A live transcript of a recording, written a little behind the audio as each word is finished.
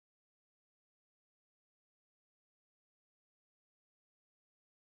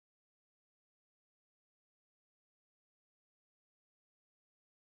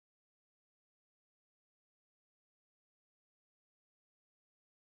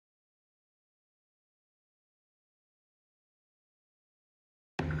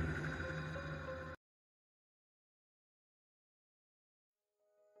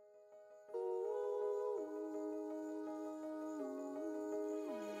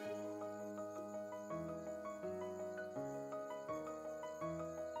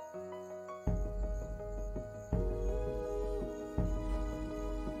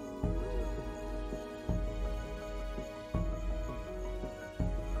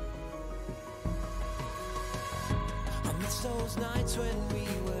miss those nights when we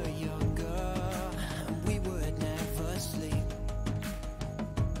were younger and we would never sleep.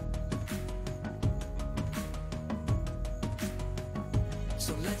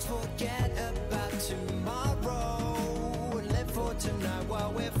 So let's forget about tomorrow and live for tonight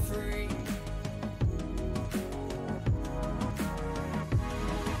while we're free.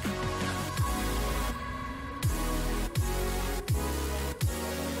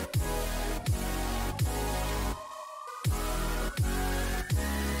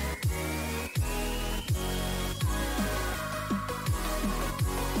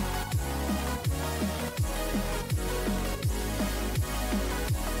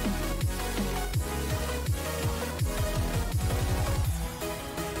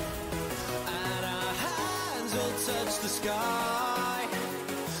 Touch the sky.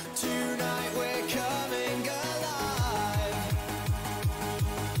 Tonight we're coming alive.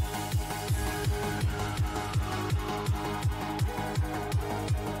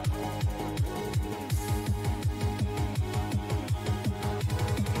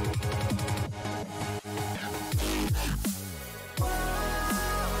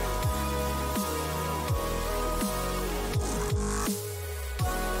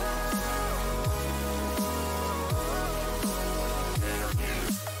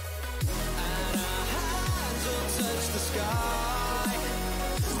 The sky.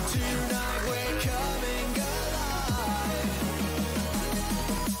 Tonight we're coming alive.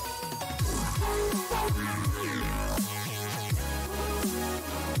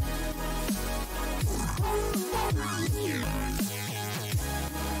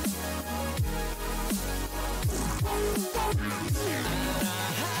 And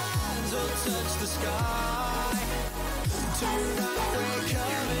our hands will touch the sky. Tonight we're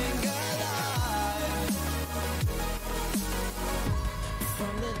coming alive.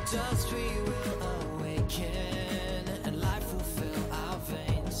 From the dust we will awaken, and life will fill our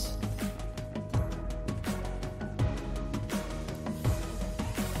veins.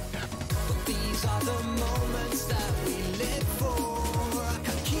 But these are the moments that we live for,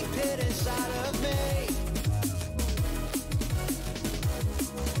 and keep it inside of me.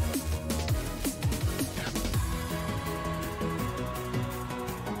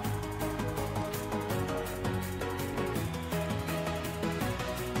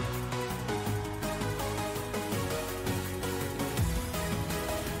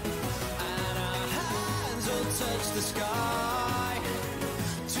 Touch the sky.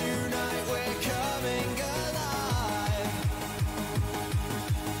 Tonight we're coming alive.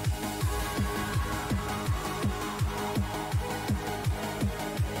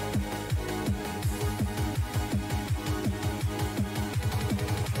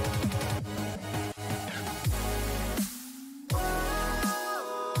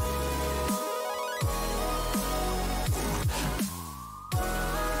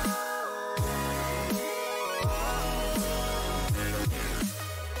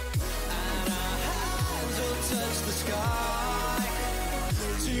 Touch the sky.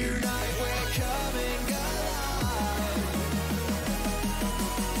 Tonight we're coming alive.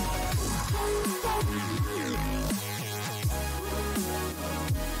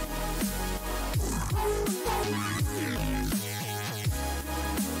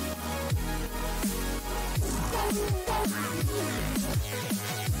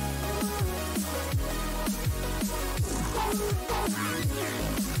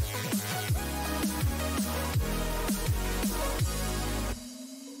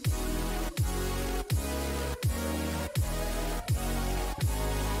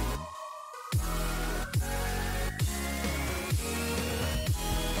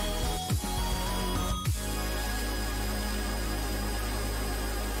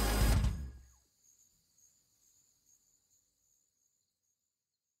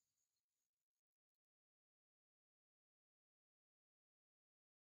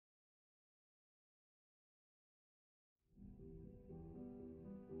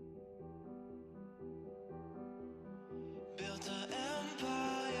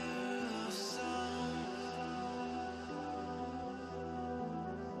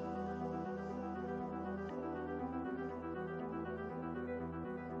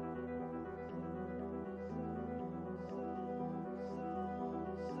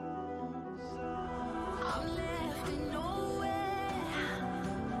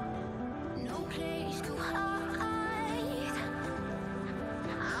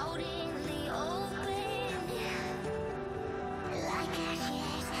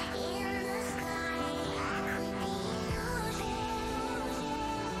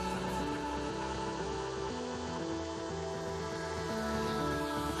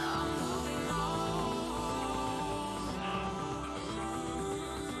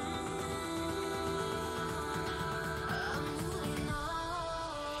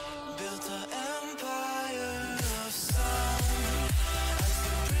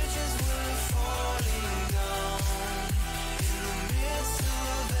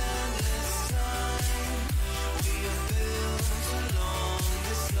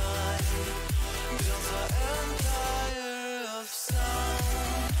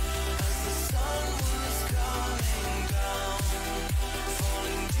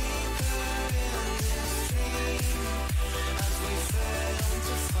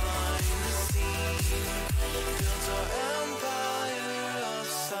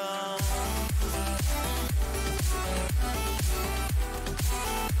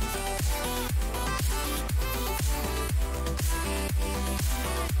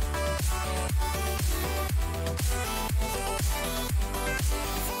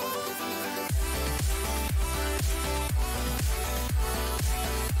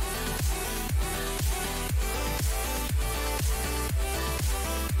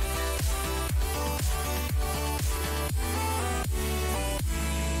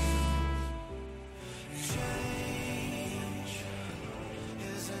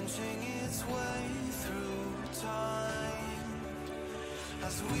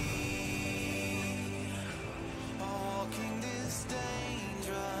 walking this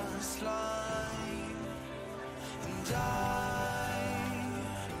dangerous line, and I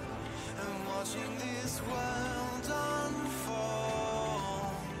am watching this world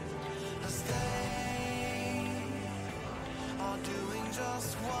unfold as they are doing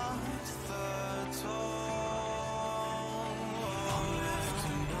just what they're told. I'm left to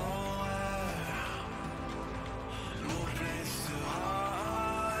nowhere, no place to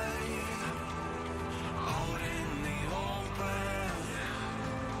hide, out in the open,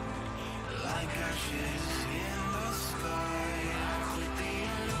 like ashes in the sky. I quit the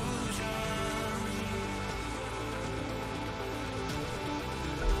illusion.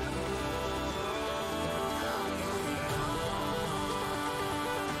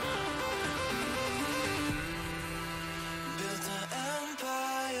 Built an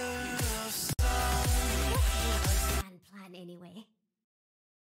empire of Grand plan anyway.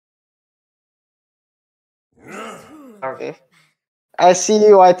 Okay. I see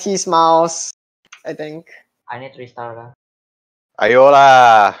YT smiles, I think. I need to restart.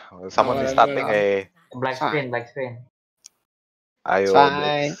 Ayola! Someone Whatever. restarting a Black screen, black screen. It's Ayo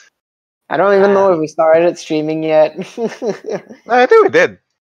fine. Blitz. I don't even know if we started streaming yet. No, I think we did.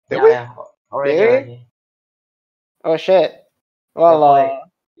 Did we? Yeah, already, Did we? already. Oh shit. Well,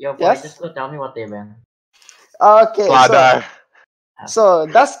 Yo, boy, yes? just go tell me what they ban. Okay, Sladar. so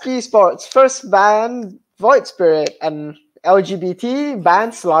DsK Sports first ban Void Spirit and LGBT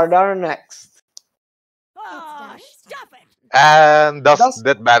ban Slardar next. Oh, stop it! And Dust-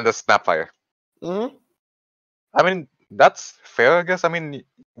 did ban the Snapfire. Mhm. I mean, that's fair, I guess. I mean,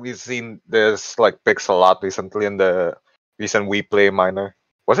 we've seen this like picks a lot recently in the recent We Play minor.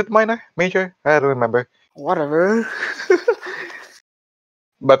 Was it minor? Major? I don't remember. Whatever.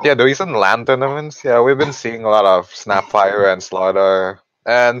 But yeah, the recent LAN tournaments, yeah, we've been seeing a lot of Snapfire and Slaughter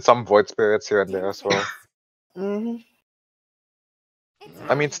and some Void Spirits here and there as well. Mhm.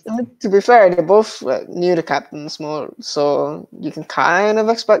 I mean, To be fair, they're both new to Captain's mode, so you can kind of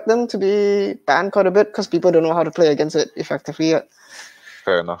expect them to be banned quite a bit because people don't know how to play against it effectively yet.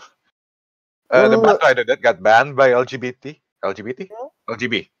 fair enough. The Batrider that got banned by LGBT? LGBT?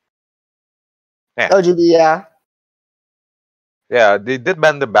 LGB. LGB, yeah. Yeah, they did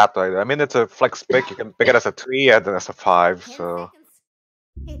ban the Batrider. I mean, it's a flex pick. You can pick it as a 3 and then as a 5, 10 so...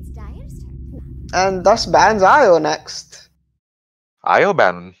 seconds. It's Dyer's turn. And thus bans Io next. IO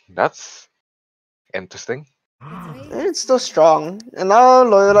ban. That's interesting. It's still strong. And now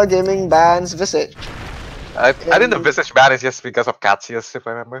Loyola Gaming bans Visage. I think the Visage ban is just because of Catsius, if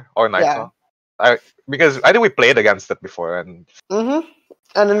I remember. Or Nightclaw. Yeah. Because I think we played against it before, and...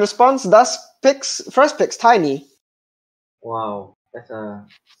 And in response, thus first picks Tiny. Wow, that's a...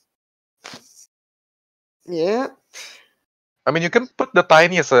 Yeah. I mean, you can put the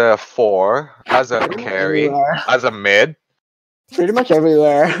Tiny as a 4, as a Pretty much carry, everywhere. as a mid. Pretty much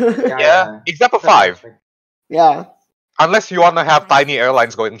everywhere. Yeah, except for 5. Yeah. Unless you want to have Tiny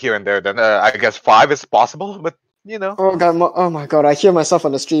Airlines going here and there, then I guess 5 is possible, but, you know. Oh god, oh my god, I hear myself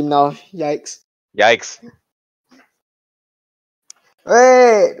on the stream now. Yikes. Yikes.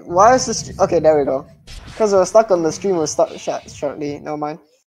 Wait, why is this? Okay, there we go. Because we're stuck on the stream, we'll start shortly. Never mind.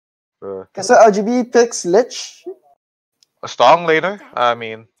 Okay, so LGB picks Lich. A strong later? I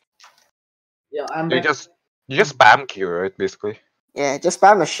mean, Yeah, I'm you back. just spam Q, right, basically. Yeah, just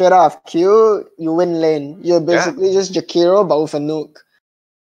spam the shit out of Q, you win lane. You're basically just Jakiro, but with a nuke.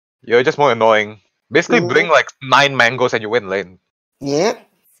 You're just more annoying. Basically, bring like 9 mangoes and you win lane. Yeah.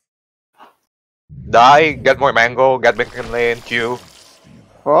 Die, get more mango, get back in lane, Q.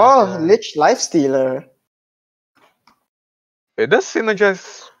 Oh, Lich Lifestealer. It does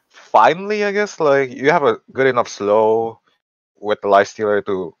synergize finally, I guess. Like, you have a good enough slow with the Lifestealer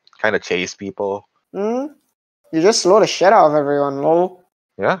to kind of chase people. You just slow the shit out of everyone, lol.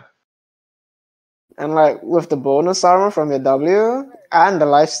 Yeah. And like, with the bonus armor from your W and the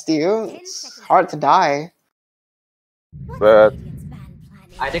lifesteal, it's hard to die. But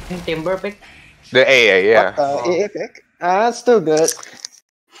I think Timber pick. the AA, yeah. But AA pick? That's still good.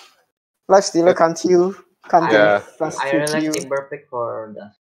 Lifestealer can't heal. Can't Yeah. plus I 2 really like heal. Timber pick for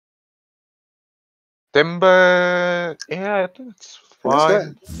the... Timber, yeah, I think it's That's fine.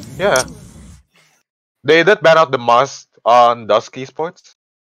 good. Yeah. They did ban out the must on DsK Sports.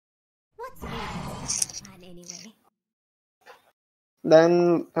 What's the plan anyway?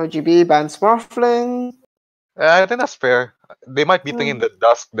 Then OGB bans Morphling. I think that's fair. They might be thinking the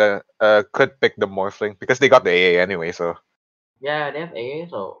Dusk that could pick the Morphling because they got the AA anyway, so. Yeah, they have AA,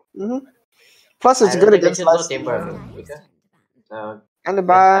 so... Plus, it's I good don't think against they should go Lifestealer. Timber because... And the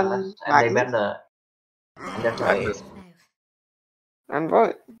ban and they ban the... And that's And right. this- And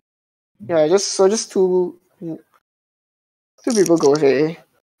what? Yeah, just two people go with A.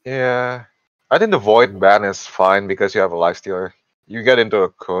 Yeah. I think the void ban is fine because you have a lifestealer. You get into a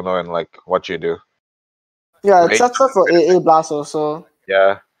chrono and like what you do. Yeah, it's Right? up for A Blast also.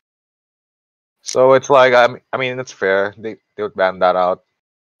 Yeah. So it's like I mean it's fair. They would ban that out.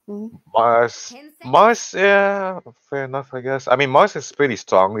 Mhm. Mars 10 seconds. Mars, yeah, fair enough, I guess. I mean Mars is pretty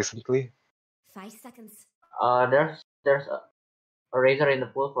strong recently. 5 seconds. There's a Razor in the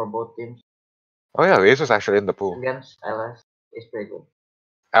pool for both teams Oh yeah, Razor's actually in the pool. against LS. It's pretty good.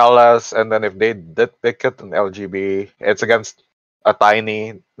 LS, and then if they did pick it in LGB, it's against a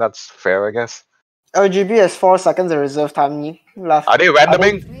tiny. That's fair, I guess. LGB has 4 seconds of reserve time left. Are they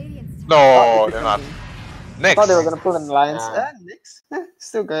randoming? Radiant's No, Oh, they're not. I thought they were Next. gonna pull in the lines. Yeah. Next.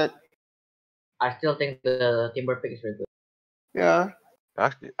 Still good. I still think the Timber pick is pretty good. Yeah.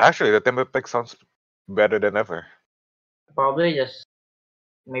 Actually, the Timber pick sounds better than ever. Probably just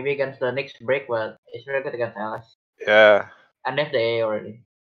maybe against the next break, but it's really good against LS. Yeah. And they have the A already.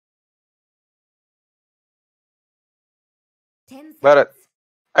 10 seconds. But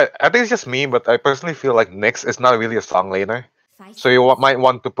I think it's just me, but I personally feel like Nyx is not really a strong laner. 5 So you seconds. might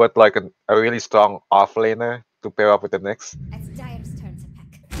want to put like a really strong off laner to pair up with the Nyx. It's Dire's turn to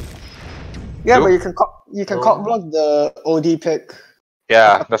pick. Yeah, Doom? but you can Doom. cock block the OD pick.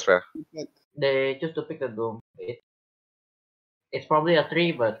 Yeah, that's fair. They choose to pick the Doom. It's probably a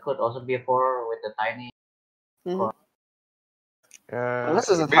 3, but could also be a 4 with the tiny. Mhm. Yeah. Unless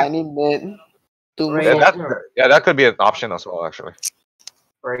it's a tiny mid. Doom Right. Yeah, four. that could be an option as well, actually.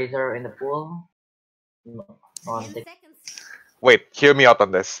 Razor in the pool. No, 10 take. seconds. Wait, hear me out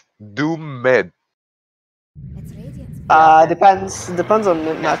on this. Doom mid. It's Radiant's pick. Depends on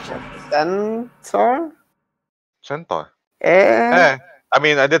mid matchup. Centaur? Centaur. Eh? I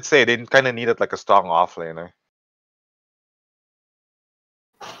mean, I did say they kind of needed like a strong off laner.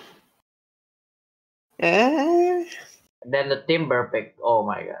 Eh? Then the Timber pick. Oh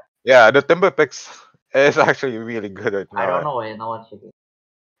my god. Yeah, the Timber picks is actually really good right now. I don't know what she did.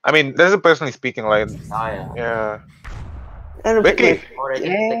 I mean, this is personally speaking, like, Oh yeah. yeah. And Ricky. Or they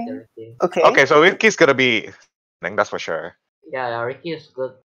just take the Ricky. Okay. Okay, so Ricky's gonna be, I think that's for sure. Yeah, Ricky is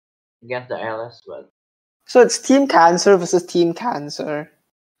good against the LS, but So it's Team Cancer versus Team Cancer.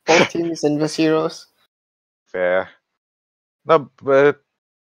 Both teams Invis heroes. Fair. No, but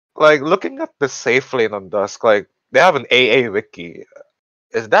like looking at the safe lane on Dusk, like they have an AA Ricky.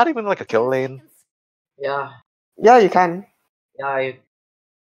 Is that even like a kill 10 lane? seconds. yeah, Yeah, you can.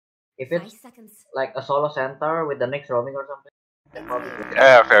 if 5 it's seconds. like a solo centaur with the next roaming or something, then probably good.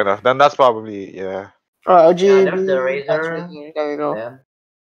 Yeah, fair enough. Then that's probably yeah. Oh, LGB. Yeah, there's the Razor. There we go. Then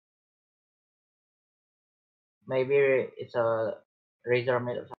maybe it's a Razor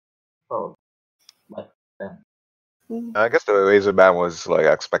mid or something. Probably. But then I guess the Razor ban was like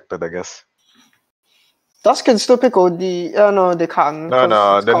expected. I guess. Dusk can still pick OD. No, they can't. No, 'cause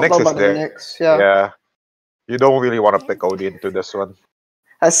no, it's the called Nyx blocked is by the there. Nyx, yeah. Yeah. You don't really want to pick OD into this one.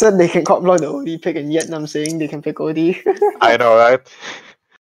 I said they can cock block the OD pick, and yet I'm saying they can pick OD. I know, right?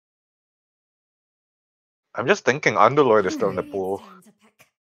 I'm just thinking Underlord is still in the Radiant's pool. turn to pick.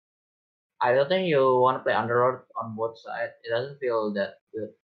 I don't think you want to play Underlord on both sides. It doesn't feel that good.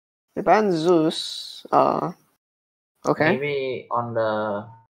 They banned Zeus. Okay. Maybe on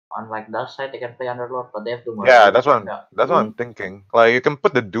like that side they can play Underlord, but they have to merge. Yeah, that's what Yeah. I'm thinking. Like you can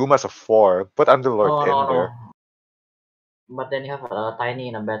put the Doom as a 4, put Underlord in there. No. But then you have a tiny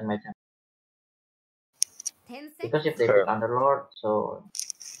in a bad matchup. 10 Because if seconds. they Fair. pick Underlord, so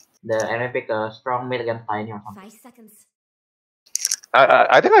the enemy pick a strong mid against tiny or something. 5 seconds.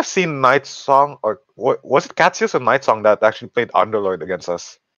 I think I've seen Night Song or was it Catsius or Night Song that actually played Underlord against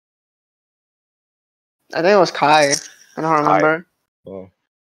us? I think it was Kai. I don't remember. Yeah.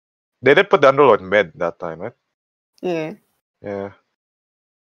 They did put the Underlord mid that time, right? Yeah. Yeah.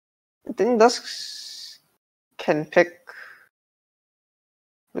 I think Dusk can pick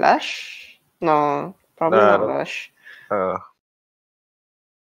Lash? No, probably Nah, not no. Lash. Uh,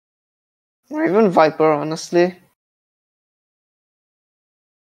 Or even Viper, honestly.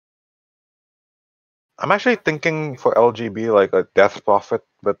 I'm actually thinking for LGB like a Death Prophet,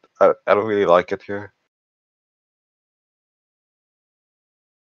 but I don't really like it here.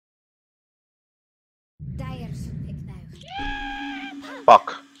 Dire should pick now.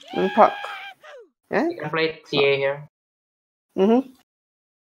 Fuck. Puck. Yeah? You can play TA here, Mm-hmm.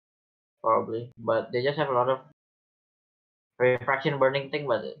 probably. But they just have a lot of refraction burning thing,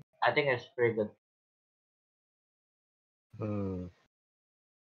 but I think it's pretty good. Hmm.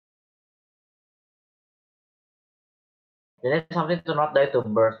 They need something to not die to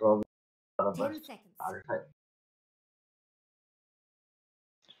burst, probably. 10 seconds. Other side.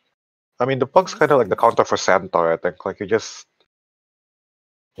 I mean, the Pug's kind of like the counter for Centaur, I think. Like, you just,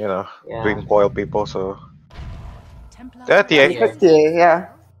 Yeah. dream coil people, so. Templar Yeah, are TA. Yeah. Yeah,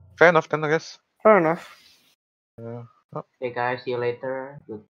 Fair enough then, I guess. fair enough. Yeah. Okay, guys, see you later.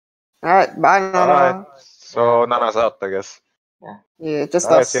 Good. Alright, bye, Alright. Nana. So, Nana's out, I guess. Yeah, just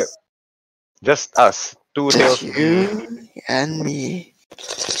Alright, us. yeah. Just us. Two Just tails. you and me.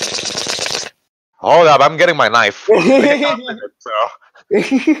 Hold up, I'm getting my knife. I get out with it, so.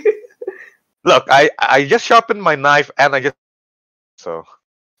 Look, I just sharpened my knife and I just. So.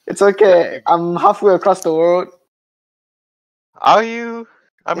 It's okay. I'm halfway across the world. Are you?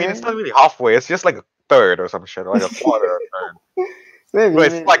 I mean, it's Yeah. not really halfway. It's just like a third or some shit, like a quarter or a third. Maybe.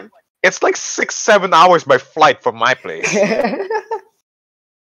 But it's like 6-7 hours by flight from my place.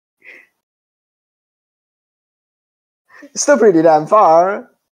 It's still pretty damn far.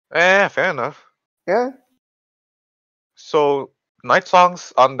 Fair enough. Yeah. So night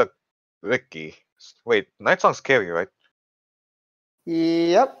songs on the wiki. Wait, night songs scary, right?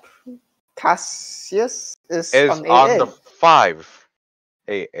 Yep. Cassius is Is on on AA. the 5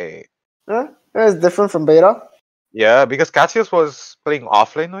 AA. Huh? It's different from beta. Yeah, because Cassius was playing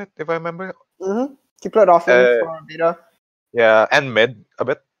offlane, right? If I remember. Mm-hmm. He played offlane Uh, for beta. Yeah, and mid a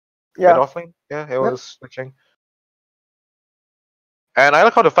bit. Mid Yeah. offlane. Yeah, it was switching. And I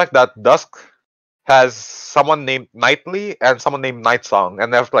like how the fact that DsK has someone named Nightly and someone named Night Song,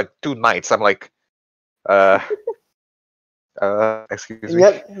 and they have like 2 nights. I'm like, excuse me.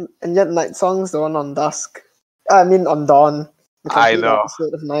 And yet Night Song's the one on Dusk. I mean on Dawn. The I complete know.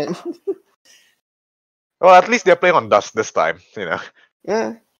 opposite of night. Well, at least they're playing on Dusk this time,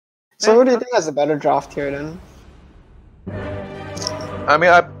 Yeah. So who do you think has a better draft here then? I mean,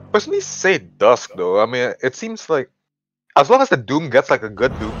 I personally say Dusk though. I mean, it seems like as long as the Doom gets like a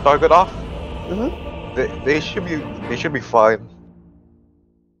good Doom target off, they should be fine.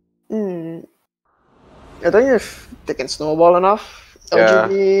 I think if they can snowball enough, Yeah.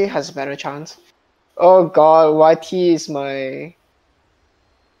 LGB has a better chance. Oh god, YT is my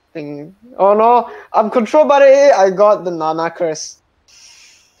thing. Oh no, I'm controlled by the A. I got the Nana curse.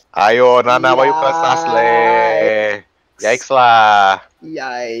 Ayo, Nana, why you kasasle? Yikes lah.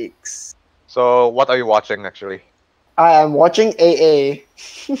 Yikes. So, what are you watching actually? I am watching AA.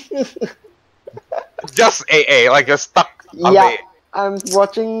 Just AA, like you're stuck on Yeah, the I'm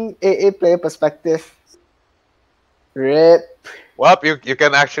watching AA player perspective. RIP. Well, you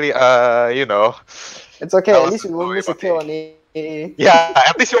can actually It's okay, Tell at us least the we won't story miss a about kill AA. on AA. Yeah,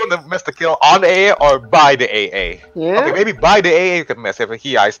 at least you won't miss the kill on AA or by the AA. Yeah? Okay, maybe by the AA you can miss if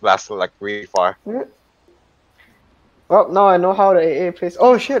he ice blasts like really far. Well, now I know how the AA plays.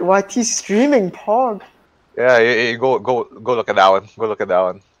 Oh shit, YT's streaming Pog. Yeah, you go look at that one. Go look at that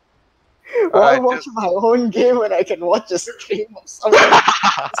one. Why Alright, watch my own game when I can watch a stream of someone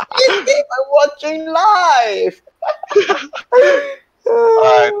else's game I'm watching live?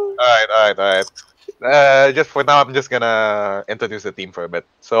 Alright. Just for now, I'm just gonna introduce the team for a bit.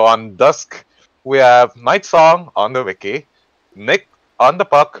 So on Dusk, we have Night Song on the wiki, Nick on the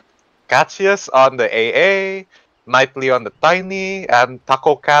puck, Cassius on the AA, Nightly on the Tiny, and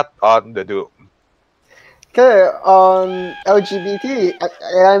Taco Cat on the Doom. Okay, on LGBT,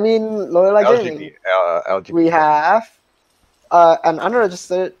 I mean Loyola Gaming, LGBT. we have an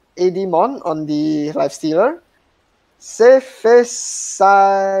unregistered AD Mon on the Lifestealer, Safe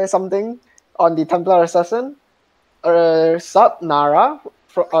something on the Templar Assassin, Sub Nara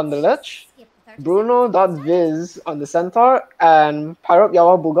on the Lich, Bruno.viz on the Centaur, and Pyrop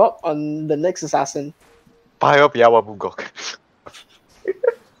Yawa Bugok on the Nyx Assassin. Payop Yawa Bugok.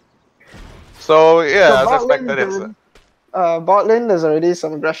 So yeah, as expected, it's bot lane, there's already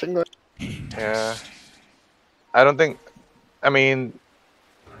some aggression going. yeah. I don't think. I mean,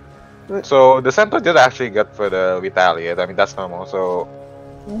 so the Centaur did actually get for the retaliate. I mean that's normal. So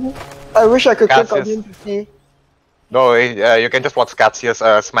I wish I could click on Cassius. him to see. no, you can just watch Cassius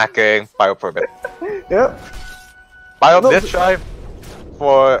smacking Pyop for a bit. Yep. Pyop No, did try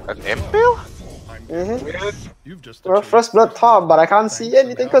for an impale. Weird. You've just We're first blood top, but I can't see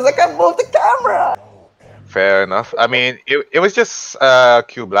anything because I can't move the camera. Fair enough. I mean, it was just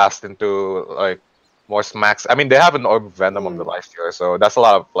Q blast into like more smacks. I mean, they have an orb venom on the lifestealer, so that's a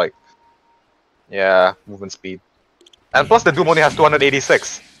lot of like, yeah, movement speed. And plus, the Doom only has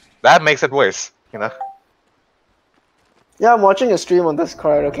 286. That makes it worse, Yeah, I'm watching a stream on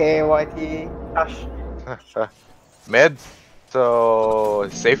Discord, okay, YT. Gosh. Mid. So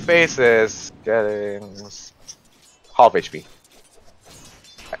safe face is getting half HP.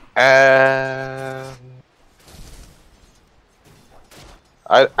 And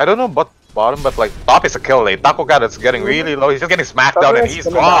I don't know, but bottom, but like top is a kill lane. Taco Cat is getting really low. He's just getting smacked down and Something's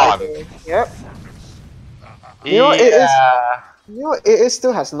he's gonna die gone. too. Yep. You know, AA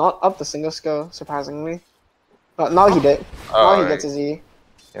still has not upped the single skill, surprisingly. But now he did. Now he gets his E.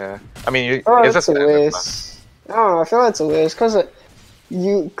 Yeah. I mean, It's just a waste. I don't know, I feel like it's a waste because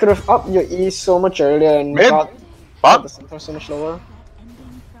you could have upped your E so much earlier and Mid? got Fuck? the center so much lower.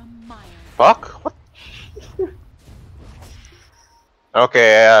 Ending from Mire. Fuck? What?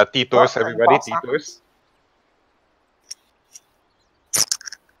 Okay, T-Tours, everybody, T-Tours.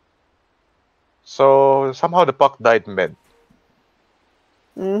 So, somehow the puck died mid.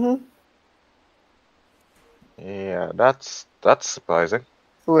 Mm-hmm. Yeah, that's surprising.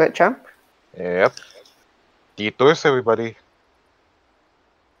 Wait, champ? Yep. T-Tours, everybody.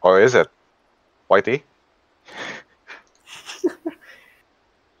 Or is it? Whitey?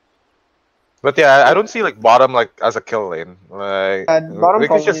 But yeah, I don't see like bottom like as a kill lane. Like bottom we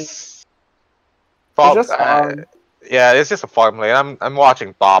could probably- just farm. just farm. Yeah, it's just a farm lane. I'm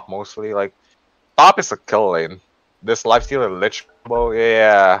watching top mostly. Like top is a kill lane. This lifestealer lich combo,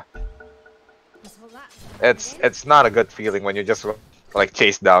 yeah, it's not a good feeling when you just like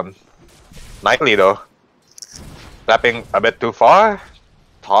chase down. Nightly though, stepping a bit too far,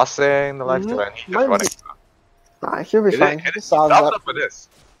 tossing the lifestealer, and he's just running. Nah, he'll be fine. It He is solves up up. for this.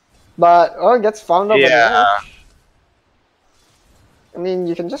 But it gets found out. Yeah. I mean,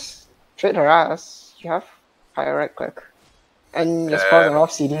 you can just trade her ass. You have higher right click, and your spells are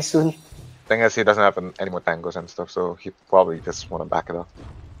off CD soon. Thing is, he doesn't have any more tangos and stuff, so he probably just want to back it up.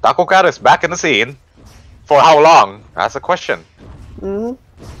 Taco Cat is back in the scene. For how long? That's a question. Mm-hmm.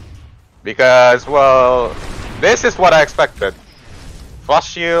 Because, well, this is what I expected. Frost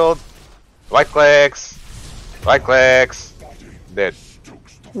Shield, right clicks, dead.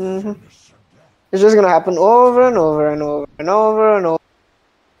 Mm-hmm. It's just gonna happen over and over and over and over and over.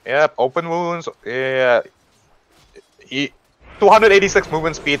 Yep, open wounds. Yeah. 286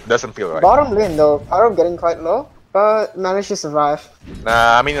 movement speed doesn't feel right. Bottom lane though, Pyro getting quite low, but managed to survive.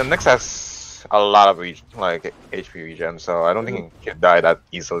 Nah, I mean, the Nyx has a lot of HP regen, so I don't think he can die that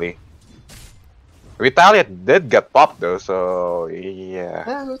easily. Retaliate did get popped though, so yeah.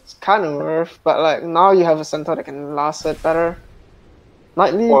 Yeah, it's kind of worth, but like now you have a centaur that can last it better.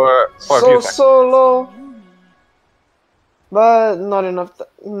 Nightly, For a few seconds. so low, but not enough,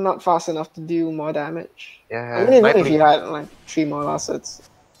 not fast enough to do more damage. Yeah, I mean, even if Nightly- you had like 3 more last hits,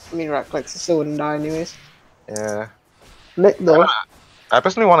 I mean, right clicks, it still wouldn't die anyways. Yeah. Nick though, I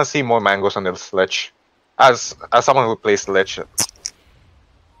personally want to see more mangoes on this lich. As someone who plays lich.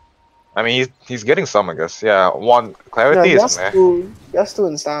 I mean, he's getting some, I guess. Yeah, one clarity is in there. Yes, two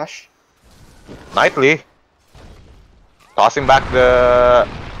in stash. Nightly. Tossing back the...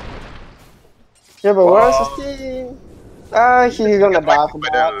 Yeah, but where's his team? He's gonna die for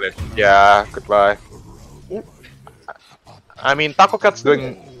that. Yeah, goodbye. Yep. I mean, Taco Cat's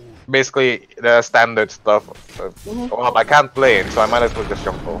doing basically the standard stuff. Well, I can't play it, so I might as well just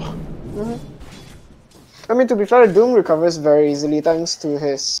jump off. I mean, to be fair, Doom recovers very easily thanks to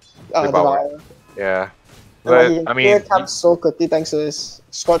his Devour. Yeah. And like, But, he can I clear mean, camps so quickly thanks to his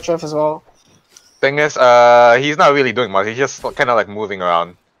Scorch Earth as well. thing is, he's not really doing much. He's just kind of like moving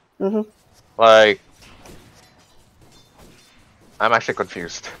around. Mm-hmm. Like, I'm actually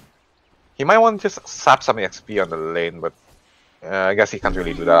confused. He might want to just sap some XP on the lane, but I guess he can't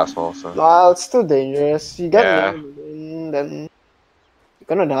really do that as well. So Well, it's too dangerous. You get Yeah. in, then you're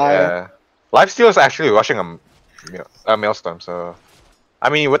gonna die. yeah, Lifesteal is actually rushing a Maelstrom. So I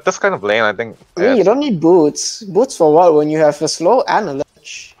mean, with this kind of lane, I think. I mean, you don't need boots. Boots for what when you have a slow and a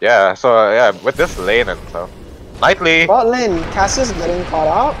lich? Yeah. So yeah, with this lane and stuff. Nightly. Bot lane, Cassius getting caught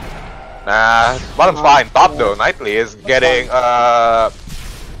out. Nah, bottom's fine. Top though, Nightly is getting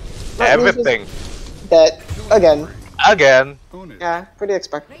everything Dead again. again, Yeah, pretty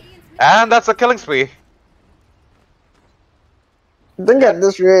expected. and that's a killing spree. I think at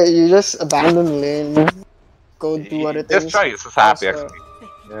this rate, you just abandon the lane, go do other things. Just try to sap the Also,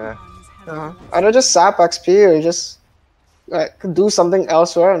 XP. Yeah. Either just sap XP or just like do something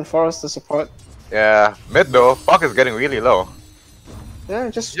elsewhere and force the support. Yeah, mid though, Puck is getting really low. Yeah,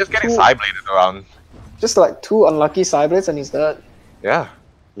 just Just getting two- side-bladed around. Just like 2 unlucky side blades and he's dead. Yeah,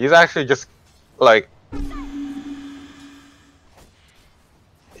 he's actually just like,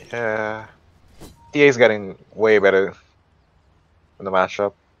 yeah, TA is getting way better in the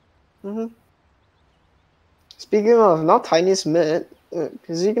matchup. Speaking of, now Tiny's mid.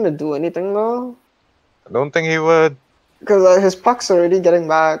 Is he gonna do anything though? I don't think he would. Because his puck's already getting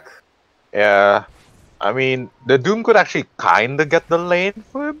back. Yeah, I mean, the Doom could actually kinda get the lane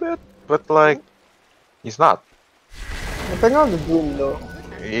for a bit, but like, he's not. I think out the Doom though.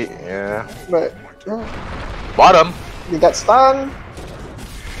 Yeah. But Bottom. you get stunned.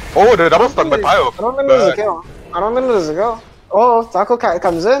 Oh, the double stun by Pyro. I don't think there's a kill. I don't think there's a kill. Oh, Taco Cat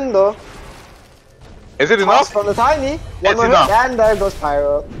comes in though. Is it Toss enough? from the tiny. One It's more enough. hit, and there goes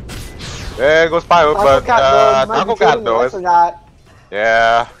Pyro. There goes Pyro, Taco but Cat though, might Taco be Cat trading the though rest is, of that.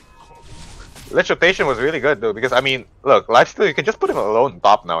 yeah. Lich rotation was really good though, because I mean, look, Lifesteal, you can just put him alone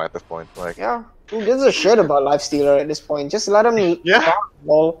top now at this point. Like, Yeah. Who gives a shit about Lifestealer at this point? Just let him Yeah. farm,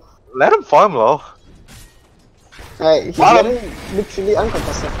 lol. let him farm low. Like, he's Farm. getting literally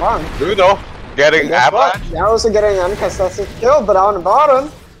uncontested farm. Bruno getting Guess what? avalanche. They're also getting uncontested kill, but on the bottom.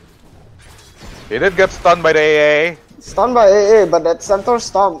 He did get stunned by the AA. Stunned by AA, but that Centaur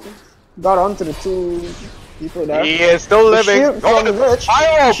Stomp got onto the two people there. He is still The living. shield Oh, from the Lich.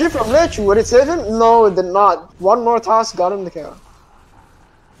 Pyro! Shield from Lich, would it save him? No, it did not. One more toss got him the kill.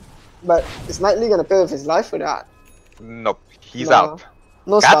 But is Knightley gonna pay with his life for that? Nope, he's No. out.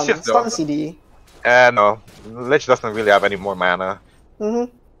 No Cat's stun. just though. Stun CD. No, Lich doesn't really have any more mana.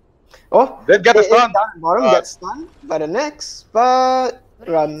 Oh, Did get the AA stun. down bottom but- gets stunned by the Nyx, but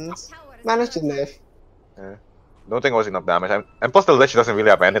runs. Managed to live. Don't think it was enough damage. And plus the Lich doesn't really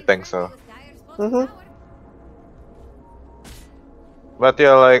have anything, so. But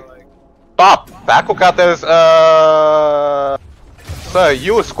yeah, like, top! Taco Cat is, sir,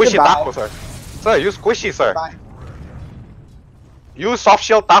 use squishy Goodbye. taco, sir. Sir, use squishy, sir. Bye. Use soft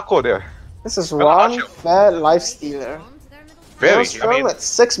shell taco there. This is Well, one Archer. fair life stealer. Very, Most I mean, at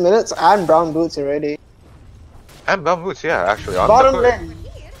 6 minutes and brown boots already. and Bum Boots, yeah, actually. On Bottom the lane,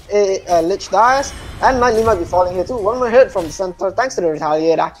 Lich dies, and Knightley might be falling here too. One more hit from the center, thanks to the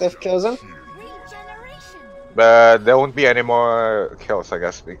retaliate active kills him. But there won't be any more kills, I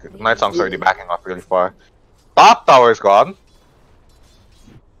guess, because Night Song's already backing off really far. Top tower is gone.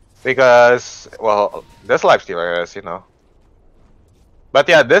 Because, well, this lifestealer is, you know. But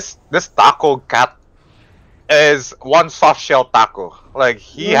yeah, this Taco Cat is one soft shell taco. Like,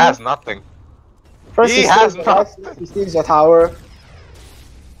 he has nothing. First He he has steals the life, nothing. he steals your tower.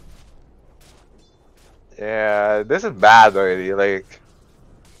 Yeah, this is bad already, like,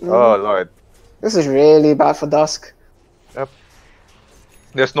 oh lord. This is really bad for DsK.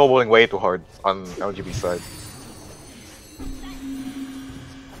 They're snowballing way too hard on LGB side.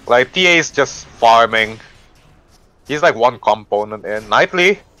 Like, TA is just farming. He's like one component in.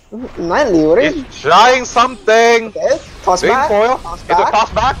 Knightley Knightley, what is is trying something! Okay, toss Big back. foil. Toss It's a back. toss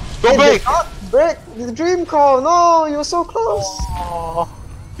back. Hey, Don't break! break! The dream call! No, you were so close!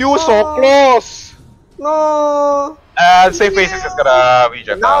 You were so Oh. close! No! And Safe Face is just gonna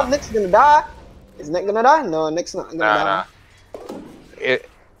reject Now now. Nick's gonna die. Is Nick gonna die? No, Nick's not gonna Nah, die. nah.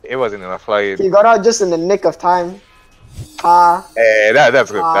 It wasn't enough. Like, He got out just in the nick of time. Ha, hey,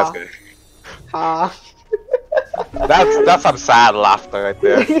 that's good. That's Ah. good. ha. That's some sad laughter right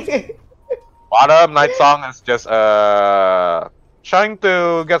there. Bottom Night Song is just trying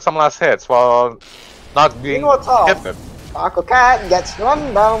to get some last hits while not being You know what's up? hit. Taco Cat gets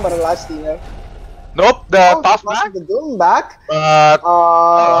run down by the lifestealer. Nope, the toss back. The Doom back. But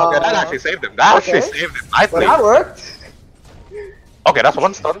okay, that actually saved him. That okay. actually saved him Well, nicely. that worked. Okay, that's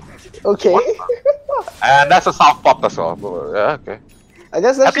one stun. Okay. And that's a soft pop as well. Yeah, okay. I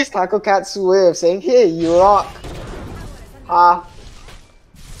guess that's just Taco Cat's way of saying, hey, you rock. Ha.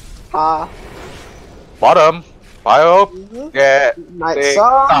 Ha. Bottom. Pyro. Yeah. Night Big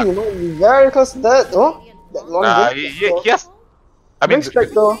Song, stun. you might be very close to that. Oh, that long Nah, break he has. I mean, Big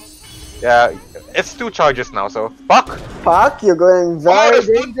strike though. yeah, it's 2 charges now, so fuck. Fuck, you're going very it's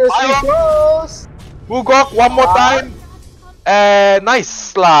good. dangerously Fire. close. Wugok one more time.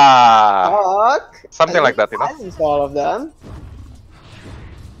 Nice lah. Fuck. Something like that, you know. Silence all of them.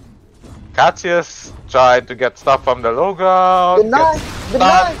 Cassius tried to get stuff from the low ground. Good night. gets Good stunned.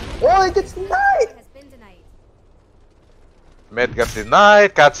 night. Oh, it gets denied. Has been denied. Mid gets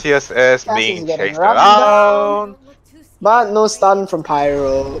denied. Cassius is being getting chased wrapped around. Don't look too scared. But no stun from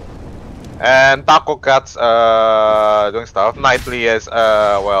Pyro. And Taco Cat's doing stuff. Knightley is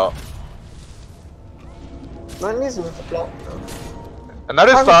well, Not least with the block.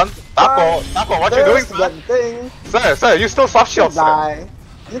 another stun. Taco, what you doing, There's that sir? thing. Sir, you still soft shield, sir. Die.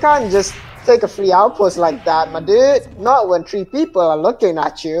 You can't just take a free outpost like that, my dude. Not when 3 people are looking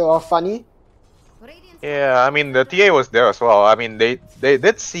at you or funny. Radiant's Yeah, I mean the TA was there as well. I mean they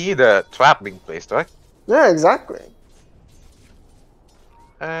did see the trap being placed, right? Yeah, exactly.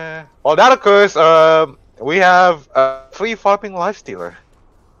 While that occurs, we have a free farming lifestealer.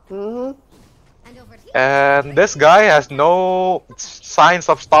 Mm-hmm. and over here. And this guy has no signs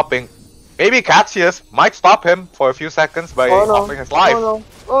of stopping. Maybe Cassius might stop him for a few seconds by Oh no. offering his life. Oh no.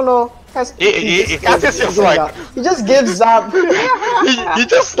 Oh no. Guys, He gives just up. like He just gives up. he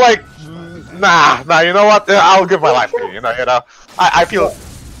just like nah. You know what? I'll give my life to you. You know. I feel.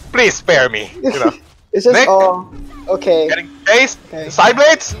 Please spare me. You know. It's just Nick? okay. Getting chased. Okay. Side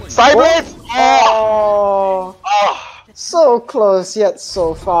blades. Side blades. Oh, Oh. so close yet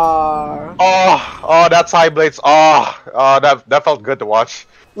so far. Oh, that side blades. Oh, that felt good to watch.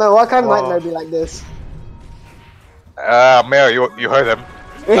 Man, why can't Oh. Nightmare be like this? Mayor, you heard him.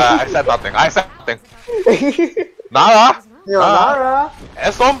 I said nothing. Nara. Nara.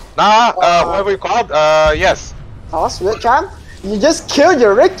 Esom. Nara. Whatever you called. Yes. Oh, sweet champ. You just killed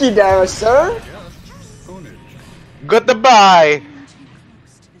your Ricky there, sir. Goodbye.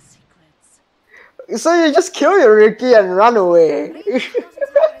 So you just kill your Ricky and run away.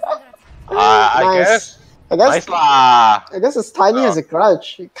 I Nice. guess. I guess Nice lah. I guess it's Tiny has a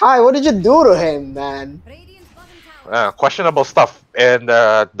grudge. Kai, what did you do to him, man? Radiant's bottom tower. Questionable stuff in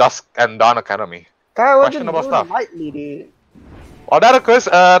the Dusk and Dawn Academy. Kai, what did you do Questionable to stuff. Lightly, dude? Well, that occurs.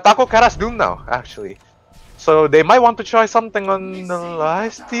 Taco Kara's doomed now, actually. So they might want to try something on the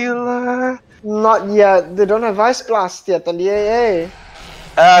lifestealer. Not yet. They don't have Ice Blast yet on the AA.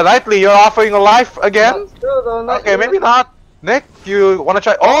 Lightly, you're offering a life again? Not true, though, not Okay, yet. maybe not. Nick, you wanna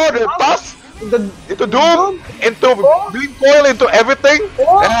try? Oh, the dust into Doom, into Blink Coil, into everything.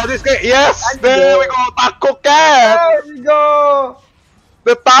 Oh. This guy, yes, And there we go. Taco Cat. There we go.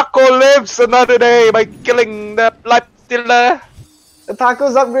 The taco lives another day by killing the life stealer. The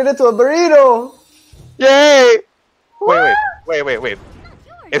taco's upgraded to a burrito. Yay! Wait.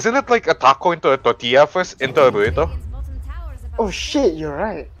 Isn't it like a taco into a tortilla first, into a burrito? Radiant's bottom tower is about Oh shit, you're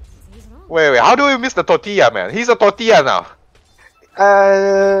right. He's wrong. Wait, how do we miss the tortilla, man? He's a tortilla now.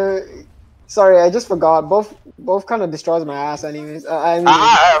 Sorry, I just forgot. Both kind of destroys my ass, anyways. I mean,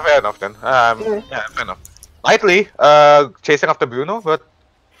 Fair enough then. Yeah, fair enough. Lightly, chasing after Bruno, but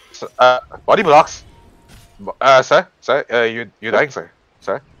body blocks. Sir, you dying, sir?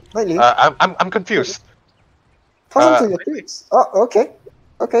 Lightly. I'm confused. Toss him to your creeps. Oh, okay.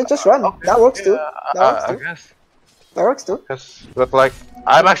 Okay, just run. That works too. That I works too. guess. That works too. Yes, but like,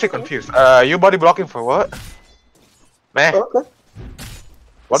 I'm actually confused. You body blocking for what? Meh. Okay.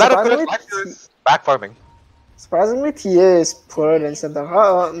 Well, that Surprisingly- occurs is back farming. Surprisingly, TA is poorer than Center.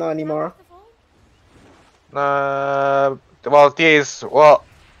 Oh, not anymore. Well, TA is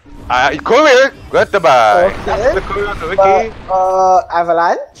courier. Goodbye. Okay. That's the courier to But, Wiki.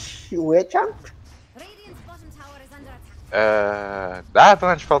 Avalanche? Wait, champ? Radiant's bottom tower is under attack. The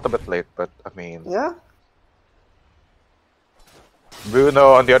avalanche felt a bit late, but I mean, Yeah?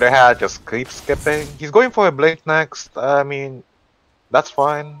 Bruno on the other hand just keeps skipping. He's going for a blink next. I mean, that's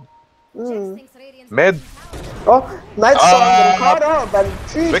fine. Hmm. Thinks Radiant's Mid. Oh, Night Song getting caught up and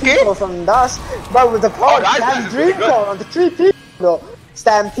 3 Ricky? people from Dust, but with the power Oh, nice, Stamp this is Dream really good. Call on the 3 people though.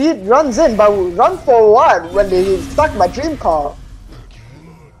 Stampede runs in, but run for what when they stuck by Dream Call?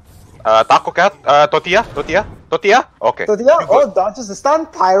 Taco Cat. Tortilla. Okay. So yeah, oh, dodges the stun,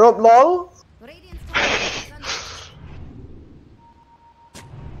 Pyrope lol. Radiant's bottom tower is under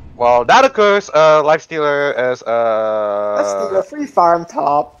Well, that occurs. Lifestealer is Let's steal a free farm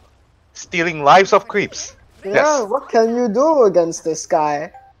top. stealing lives of creeps. Yeah, Yes. what can you do against this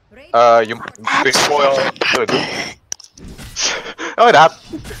guy? You spoil. Oh, that.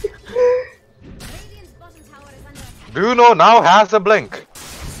 Radiant's bottom tower is under attack. Bruno now has a blink.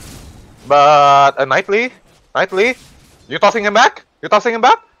 But Nightly, you tossing him back?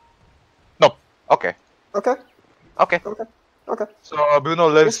 Nope. Okay. Okay, Okay. okay. So Bruno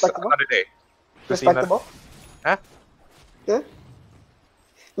lives Respectable. another day. To see that. Respectable. Huh? Yeah.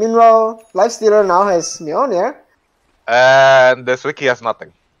 Meanwhile, Lifestealer now has Mjolnir. And this wiki has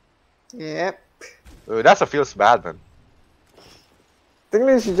nothing. Yep. Ooh, that's a feels bad, man. I think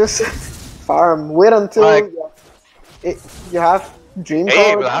they should just farm. Wait until Like- you have Dream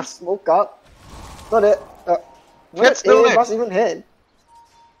Hey, Core blast. smoke up. Not it. It's still there. Must even hit.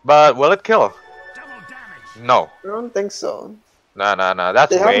 But will it kill? No. I don't think so. Nah. That's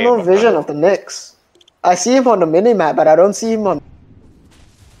They have way. no vision of the Nyx. I see him on the minimap, but I don't see him on.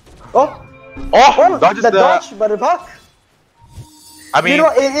 Oh, Oh, dodges the the. dodge, but the puck. I mean, You know,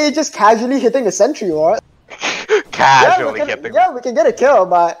 AA just casually hitting the sentry, what? casually yeah, hitting. yeah, we can get a kill,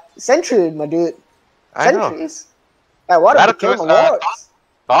 but sentry, my dude. I know. Sentries. Like, what That are the kill occurs, awards?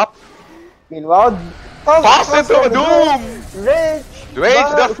 Top. Meanwhile, Toss into a the Doom! Rage! Rage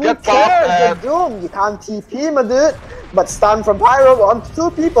but does who get cares? popped, The Doom! You can't TP, my dude. But stun from Pyro onto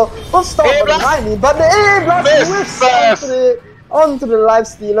 2 people. Both stop AA on the blast! 90, but the AA blast Misses! whiffs onto the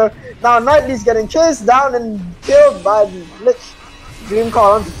Lifestealer. Now Knightley's getting chased down and killed by the Lich. Dream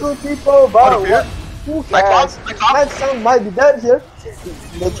Call onto 2 people, but What a fear. Who cares? Night Song might be dead here.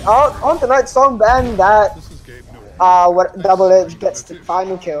 On to Night Song, and that what Double Edge gets the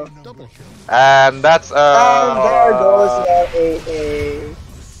final kill. And that's And there goes their AA.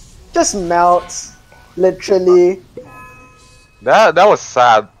 Just melts, literally. that was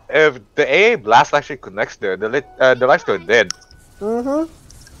sad. If the AA blast actually connects there, the lifesteal dead.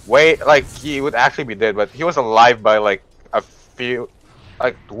 Wait, like he would actually be dead, but he was alive by like a few,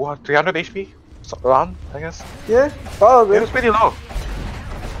 like what, 300 HP, around, I guess. Yeah, probably. It was pretty low.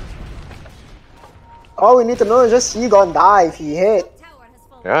 All we need to know is just he gonna die if he hit.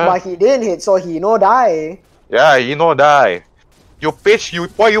 Yeah. But he didn't hit, so he no die. Yeah, you know die. You pitch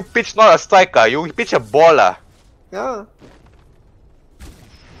not a striker, you pitch a baller. Yeah.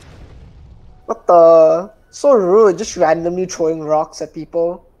 What the? So rude, just randomly throwing rocks at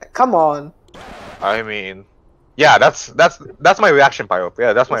people. Come on. I mean, yeah, that's my reaction, Pyro.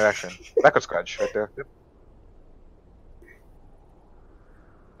 Yeah, that's my reaction. Record scratch right there. Yep.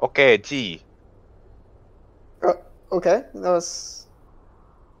 Okay, G. Okay, that was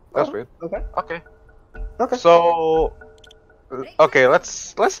Weird. okay. Okay. Okay. So, okay,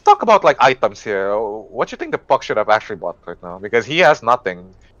 let's talk about like items here. What do you think the puck should have actually bought right now? Because he has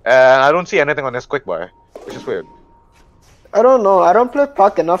nothing, and I don't see anything on his quick buy, which is weird. I don't know. I don't play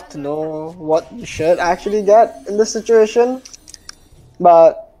puck enough to know what you should actually get in this situation.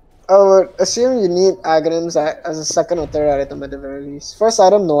 But I would assume you need Aghanims as a second or third item at the very least. First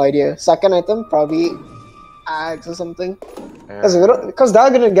item, no idea. Second item, probably Ags or something. Because they're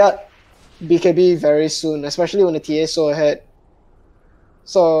gonna get BKB very soon, especially when the TA is so ahead.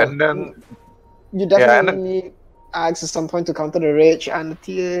 So And then you definitely need Ags at some point to counter the Rage and the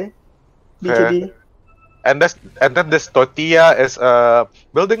TA BKB. and then this tortilla is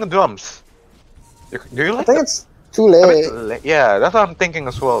building the drums. Do you like I think that? it's too late. Yeah, that's what I'm thinking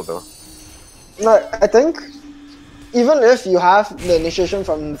as well, though. No, I think even if you have the initiation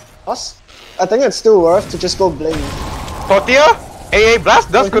from us, I think it's still worth to just go bling. Tortilla, AA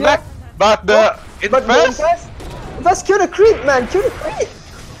blast does Tortilla? connect, but the Infest. Let's kill the creep, man. Kill the creep.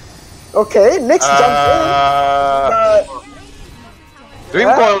 Okay, Nick's jumped in. Dream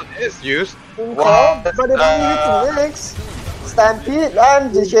Coil is used. But it only hits Nick's. Stampede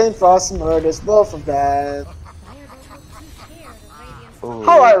and the Chain Frost murders both of them. Ooh.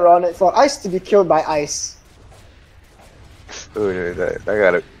 How ironic for Ice to be killed by Ice. Ooh,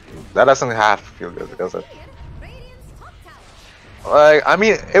 that doesn't have to feel good, does it? Like, I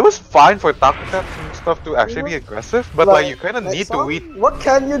mean, it was fine for Takukat and stuff to actually be aggressive, but like you kind of need to wait. What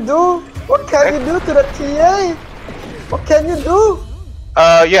can you do? What can you do to the TA? What can you do?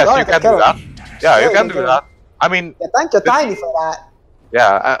 Yes, you can do that. Yeah, you can do that. I mean, Yeah, thank you, Tiny, for that.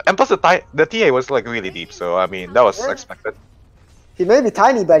 yeah, and plus the TA was like really deep, so I mean that was expected. He may be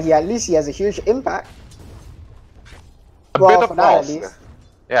tiny, but at least he has a huge impact. A bit For of that, at balls. least.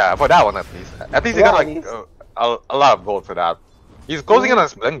 Yeah, for that one at least. At least he Yeah, got at like least. a lot of gold for that. He's closing in on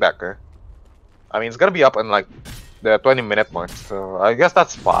his blink backer. I mean, it's gonna be up in like the 20-minute mark, so I guess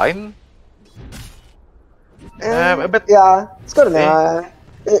that's fine. But Yeah, it's good enough.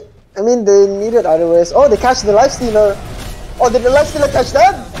 I mean, they need it other ways. Oh, they catch the Lifestealer. Oh, did the Lifestealer catch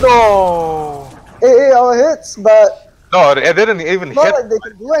that? no, AA all hits, but no, it didn't even not hit. like they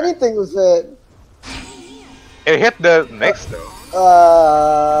can do anything with it. It hit the next though.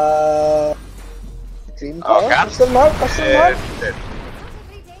 Dream Oh, Core? cat. Question mark? Question mark?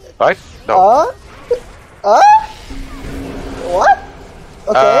 Right? No. What?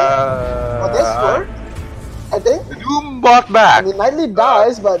 Okay. Well, this worked. I think. Doom bought back. I mean, Nightly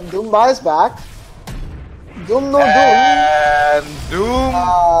dies, but Doom buys back. Doom no Doom. And Doom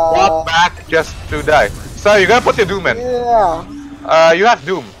bought back just to die. So you gotta put your Doom in. Yeah. You have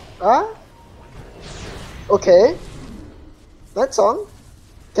Doom. Huh? Okay. That song.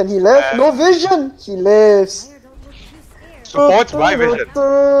 Can he live? No vision! He lives. Supports my vision.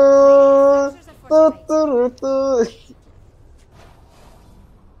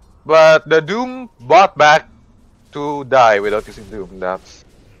 But the Doom bought back to die without using Doom. That's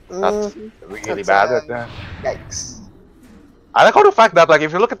really bad at that. Yikes. I like how the fact that like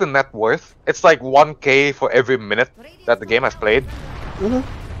if you look at the net worth, it's like 1k for every minute that the game has played. And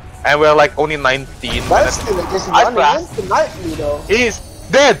we're like only 19 That's minutes. still just I running blast. into Nightly though. He's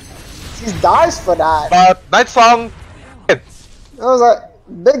dead! He dies for that. But Night Song dead. That was like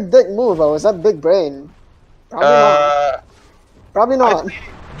big dick move, or was that big brain? Probably not. Probably not.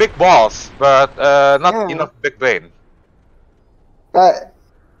 Big balls, but not Yeah. enough big brain. But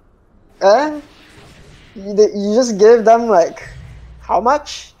you just gave them like how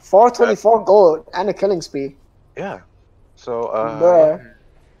much? 424 gold and a killing spree. Yeah. So Bruh.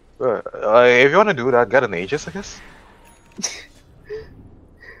 If you want to do that, get an Aegis, I guess.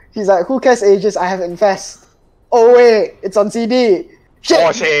 He's like, who cares Aegis? I have Infest. Oh wait, it's on CD. Shit!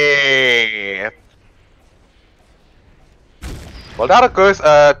 Oh shit! Well, that occurs.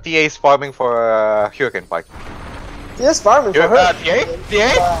 TA's farming for Hurricane Pike. He's farming for her. TA?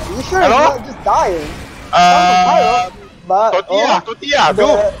 TA? You sure Hello? he's not just dying? But Tortilla! Tortilla!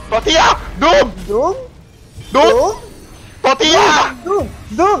 Doom! Tortilla! Doom! Doom? Doom! Tortilla!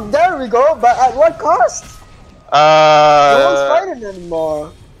 Doom! There we go, but at what cost? No one's fighting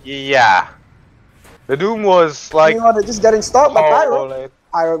anymore. Yeah. The Doom was like. You know, just getting stopped by Pyro. like,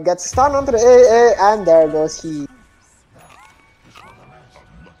 Pyro gets stunned onto the AA, and there goes he.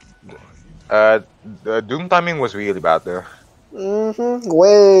 The Doom timing was really bad there.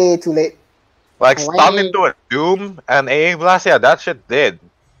 Way too late. Like stun into a Doom and AA Blast, yeah, that shit did.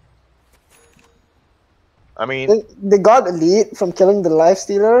 I mean, They got elite from killing the life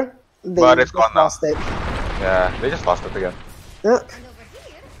stealer. But it's gone now. lost it. yeah, they just lost it again. Yeah.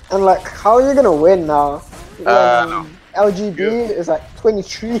 And like, how are you gonna win now? When No. LGB is like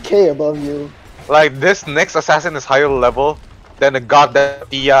 23k above you. Like this next assassin is higher level than the goddamn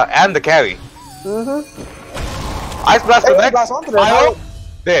Tia and the carry. Ice Blast to Hey, next. blast onto them. Pyro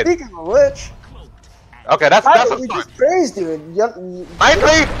dead. Speaking of which, Okay, that's Pyro, a we start. just praised you.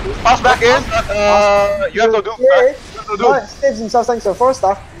 9-3! Toss back in. You have to do. Okay. You have to do. But saves himself thanks to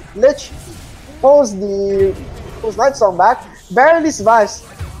 4-star. Lich pulls Night Song back. Barely survives.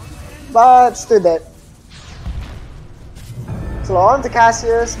 But still dead. So on to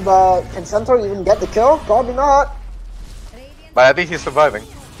Cassius, but can Centaur even get the kill? Probably not. But at least he's surviving.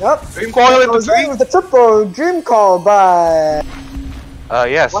 Yep. Dream Coil into Goes in 3. with the triple Dream Call by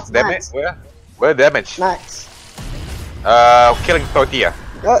Yes. What's Damage. next? Where damage? Max. Killing Tortilla.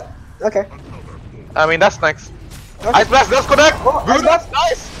 Okay. I mean, that's next. Okay. Ice Blast does connect! Oh, Good, Ice Blast.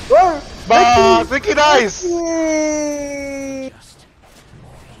 nice! Whoa! But Vicky dies! Vicky!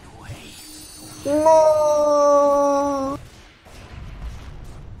 No!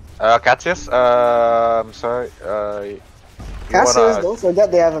 Cassius, I'm sorry, you Cassius, wanna, don't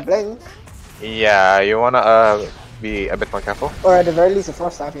forget they have a blink. yeah, you wanna, be a bit more careful? Or at the very least a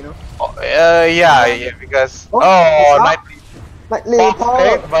 4-staff, you know. Oh, yeah, because, Oh, oh, it's Nightly, Lightly Fox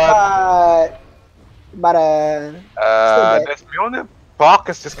powered, take, but- still dead. this Mjolnir Brock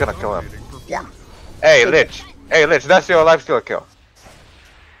is just gonna kill him. Yeah. Hey, Lich, that's your lifesteal kill.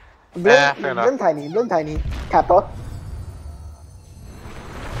 Blink, fair enough. blink tiny. Kappa.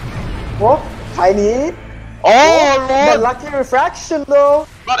 Whoa, tiny. Oh, The Lord! lucky refraction though.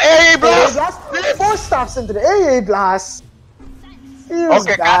 But AA AA Blast! blast. 4-staffs into the AA blast. Feels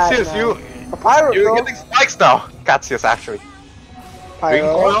Okay, bad, Cassius, man. A Pyro you're though. getting spikes now. Cassius, actually. Green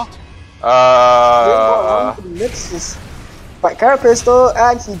Pyro. Coil? Mixes. But Carapace though,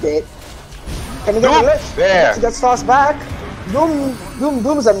 and he dead. Can he get Doom, the lich? there. He gets tossed back.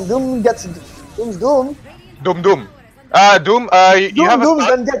 Dooms and Doom gets Doom's Doom. Doom. Doom, you have a Dooms stun?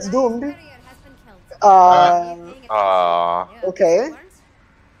 then gets doomed. Okay.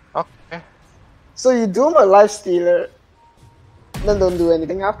 Okay. So you doom a life stealer, then don't do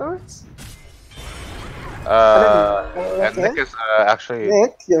anything afterwards? And okay. Nick is actually,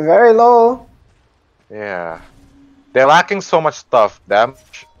 Nick, you're very low. yeah. They're lacking so much stuff.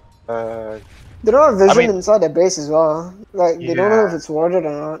 Damage. They don't have vision mean- inside their base as well. Like, they don't know if Yeah. it's warded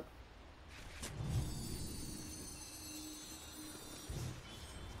or not.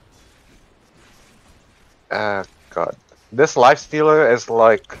 God. This life stealer is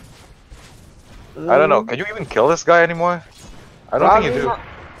like, I don't know. Can you even kill this guy anymore? I don't think you Probably do. not.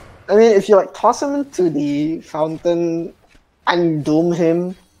 I mean, if you like toss him into the fountain and doom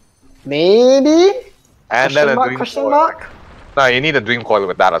him, maybe? And then a dream Question coil. mark? No, you need a dream coil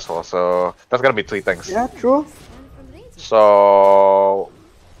with that as well. So that's gonna be 3 things. Yeah, true. So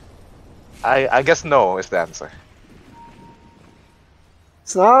I guess no is the answer.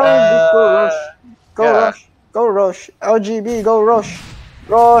 So now, just go rush. Go yeah. rush. Go rush. LGB, go rush.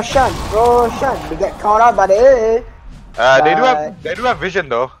 Roshan. They get caught out by the AA. They do have vision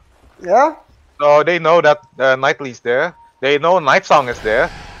though. Yeah? So they know that Nightly's there. They know Night Song is there.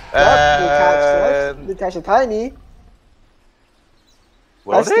 Yep, they catch a tiny.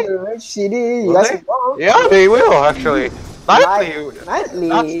 Will Let's they? get a rich CD. Will Yes, they? we will. Yeah, they will actually. Nightly.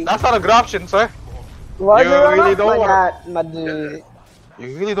 Nightly. That's not a good option, sir. Why you do you run really off don't like wanna- that, my dude?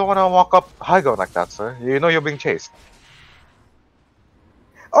 You really don't want to walk up high ground like that, sir. You know you're being chased.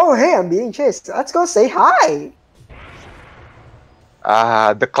 Oh, hey, I'm being chased. Let's go say hi.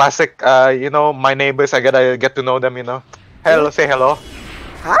 The classic, you know, my neighbors, I gotta get to know them, you know. Hello, say hello.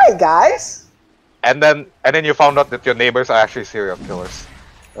 Hi, guys. And then you found out that your neighbors are actually serial killers.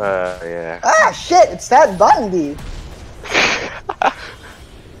 Yeah. Ah, shit! It's that Bundy.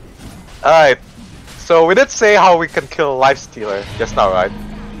 Alright. So we did say how we can kill Lifestealer just now, right?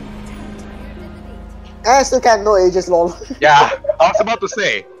 I still can't know ages, lol. Yeah, I was about to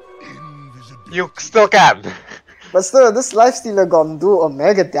say. You still can. But still, this lifestealer gonna do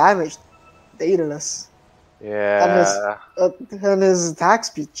omega damage. Daedalus. Yeah. And his attack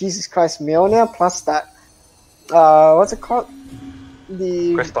speed, Jesus Christ, Mjolnir plus that. What's it called?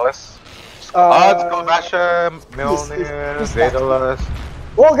 The Crystallis. uh, Skull Basher, Mjolnir, Who's that? Daedalus.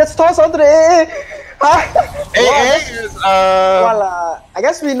 Oh, gets tossed onto the AA. AA is Well, I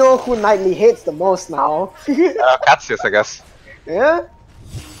guess we know who Knightley hates the most now. Catsius, I guess. Yeah.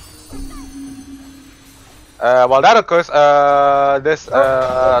 Well, that occurs. This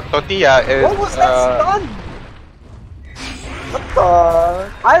Tortilla is. What was that stun? What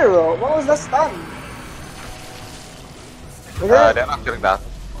the Pyro? What was that stun? They're not killing that.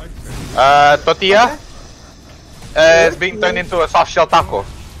 Tortilla is being turned into a soft shell taco.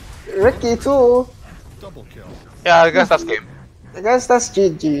 Ricky too. Yeah, I guess that's game. I guess that's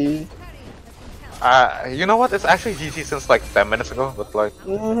GG. You know what? It's actually GG since like 10 minutes ago, but like.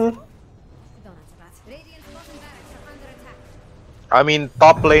 I mean,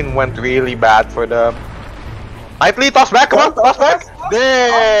 top lane went really bad for them. Knightley, toss back, come on, toss back!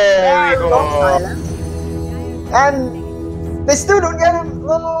 There we go! And they still don't get him.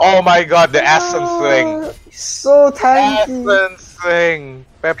 Oh my god, the Essence thing! So tanky. Essence thing!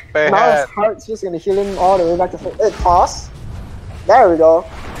 Pepe Now head. his heart's just gonna heal him all the way back to full. Toss. There we go.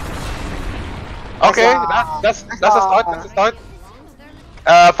 Okay, that's a start, that's a start.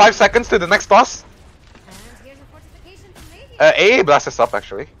 5 seconds to the next toss. AA blast is up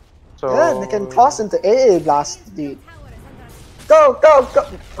actually. So Yeah, they can toss into AA blast, dude. Go, go, go!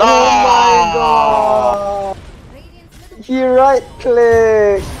 Oh Ah. my god! He right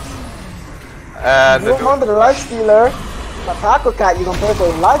click. And Move on to the life stealer. But Taco Cat, you can pay for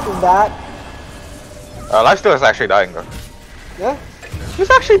his life with that. Lifesteal is actually dying though. Yeah, He's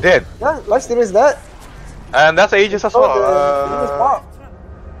actually dead. yeah, life stealer is dead. And that's Aegis as Oh, well.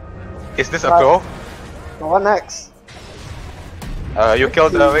 Is this a throw? What next? You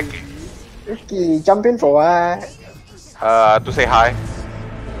killed the Wiki. Ricky, jump in for what? To say hi.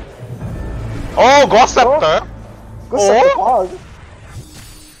 Oh, Ghost Scepter! Go suck the hog.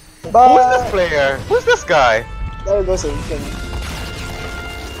 But Who's this player? Who's this guy? there goes the thing.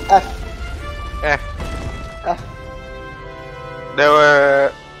 F. Eh. F. There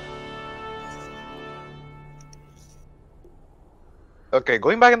were... Okay,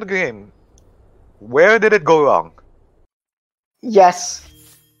 going back into the game. Where did it go wrong? Yes.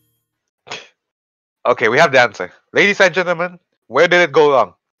 Okay, we have the answer. Ladies and gentlemen, where did it go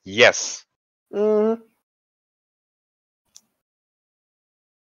wrong? Yes.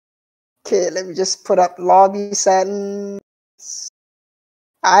 Okay, let me just put up lobby settings.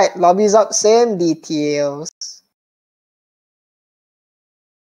 Alright, lobby's up, same details.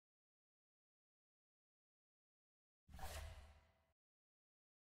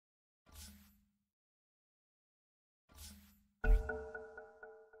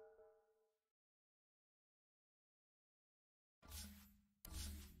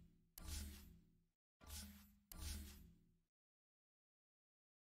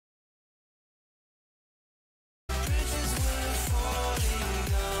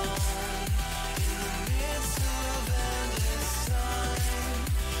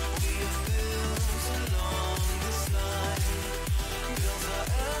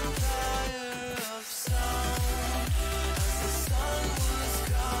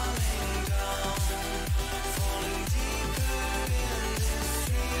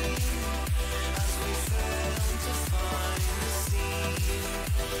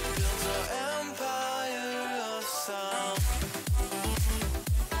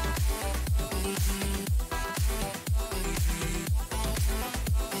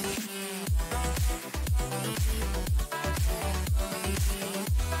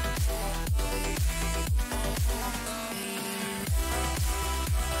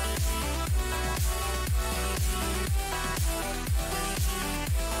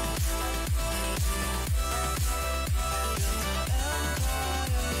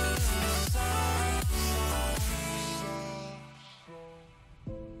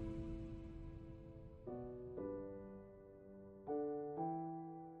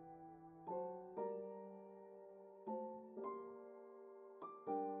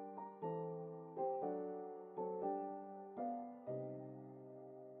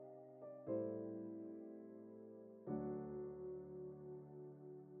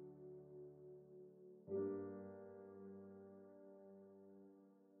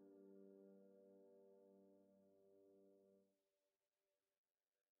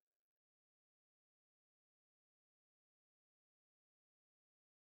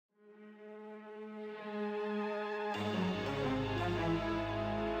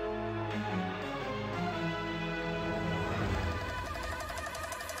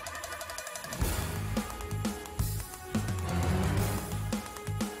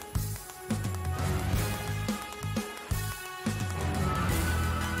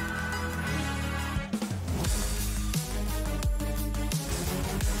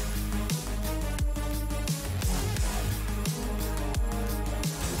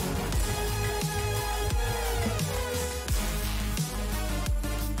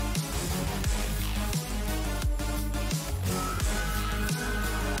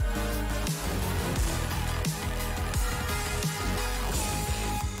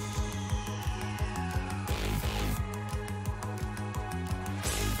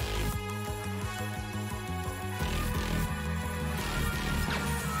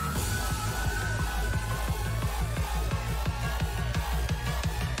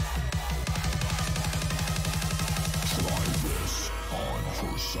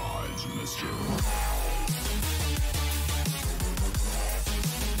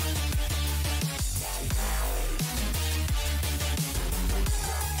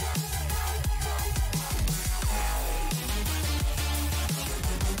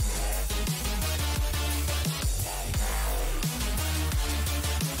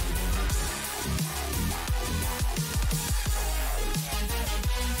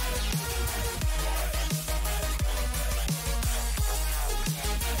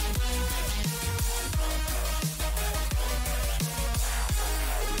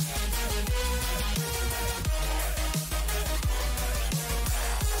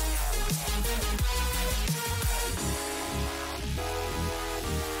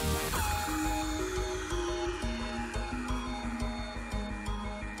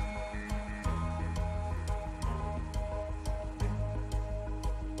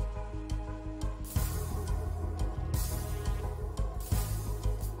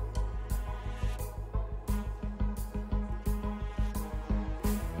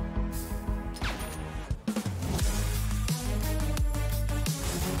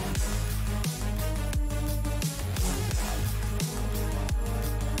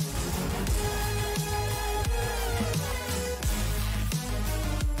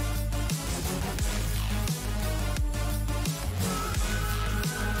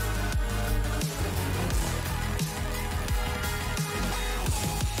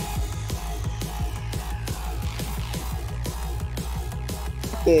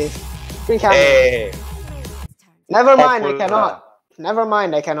 perspective. Free camera. Hey, Never mind, I hopeful, cannot. Never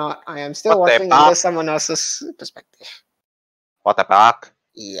mind, I cannot. I am still What the watching under fuck? someone else's perspective. what the fuck?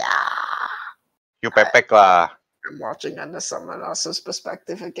 Yeah. You pepek lah. I'm watching under someone else's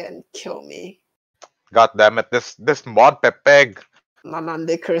perspective again. Kill me. God damn it, this mod pepeg.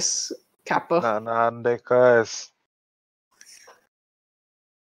 Nanande Chris Kappa. Nanande curse.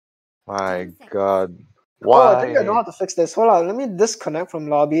 My god. Oh, I think I know Why? how to fix this. Hold on, let me disconnect from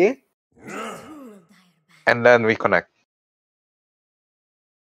lobby. And then we connect.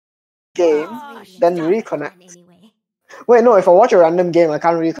 Game, then reconnect. Wait, no, if I watch a random game, I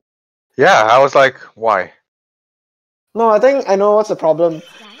can't reconnect. Yeah, I was like, why? No, I think I know what's the problem.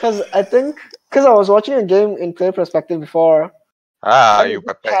 Because I was watching a game in player perspective before. Ah, and you it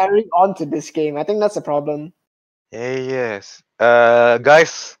just pepeg. carried on to this game. I think that's the problem. Yes.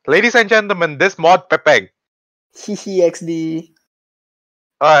 Guys, ladies and gentlemen, this mod pepeg. Hehe XD.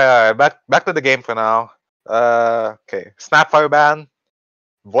 Alright, back to the game for now. Okay. Snapfire ban,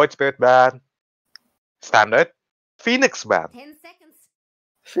 Void Spirit ban, Standard, Phoenix ban, 10 seconds.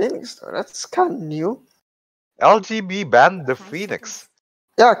 Phoenix, though, that's kind of new. LGB ban the 5 Phoenix.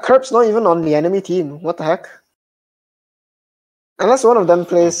 Yeah, Kerp's not even on the enemy team. What the heck? Unless one of them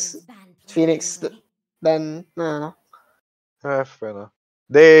plays seconds. Ban Phoenix, anyway. then no. Fair enough.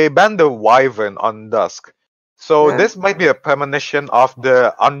 They banned the Wyvern on Dusk. So Yeah. this might be a premonition of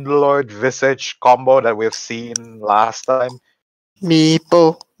the Underlord Visage combo that we've seen last time.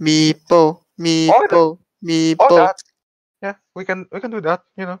 Meepo, Meepo, Meepo, Or Meepo. that. Yeah, we can do that,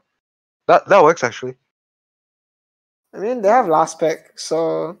 you know. That works actually. I mean, they have last pick,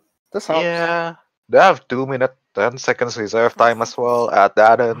 so this helps. Yeah. They have 2 minute 10 seconds reserve time as well at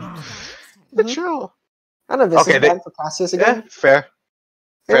that end. Mhm. Chill. And a Visage Okay, they- ban for Cassius Yeah, again. fair.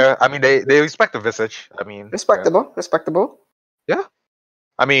 Yeah. Fair. I mean they respect the Visage. I mean Respectable, respectable. Yeah.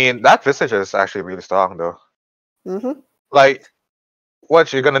 I mean that Visage is actually really strong though. Mm-hmm. Like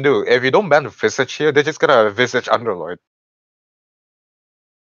what you gonna do? If you don't ban the Visage here, they're just gonna Visage Underlord.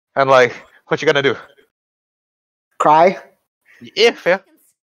 And like, what you gonna do? Cry. Yeah, fair.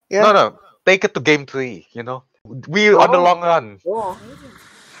 Yeah. No. Take it to game 3, you know? We on the Oh. long run. Oh.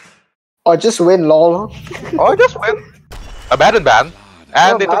 Or just win, lol. Or just win. Abandon ban.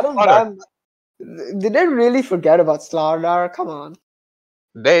 And No, they took Madden Slaughter. ban. Did they really forget about Slardar? Come on.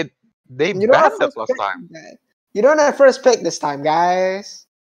 They You don't have banned it first last pick. time. You don't have first pick this time, guys.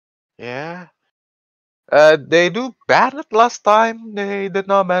 Yeah. They do ban it last time. They did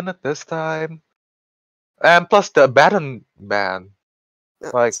not ban it this time. And plus the abandon ban.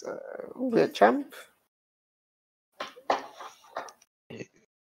 Like, That's, weird champ.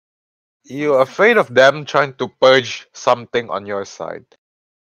 you're afraid of them trying to purge something on your side.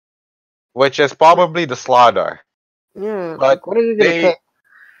 Which is probably the Slaughter. Yeah. But Like, what are you gonna they pick?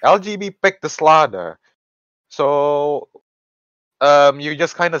 LGB picked the Slaughter. So you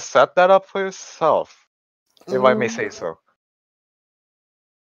just kinda set that up for yourself. If I may say so.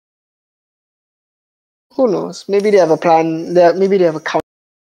 Who knows? Maybe they have a plan. Maybe they have a count.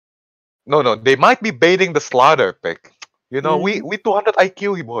 No, they might be baiting the Slaughter pick. You know, Mhm. we 200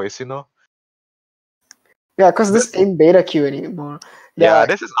 IQ boys, you know. Yeah, because this ain't beta queue anymore. They're Yeah, like,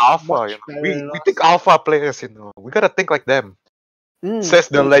 this is alpha, much you know. better We than us. think alpha players, you know. We gotta think like them. Mm. Says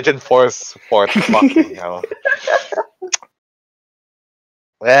the Legend Force support. Fucking hell.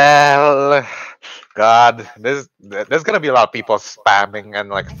 Well, God, there's gonna be a lot of people spamming and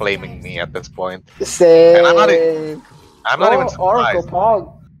like flaming me at this point. Same. And I'm not even Oracle surprised.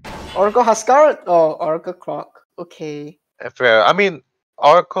 Pog. Oracle Huskart? Oh, Oracle Clock. Okay. Fair. I mean,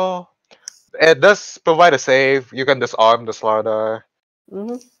 Oracle, it does provide a save. You can disarm the Slaughter.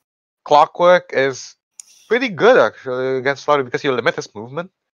 Mm-hmm. Clockwork is pretty good actually against Slaughter because you limit his movement.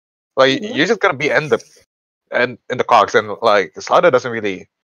 Like Mhm. you're just gonna be in the cogs, and like Slaughter doesn't really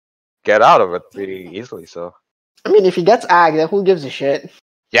get out of it pretty easily. So I mean, if he gets ag, then who gives a shit?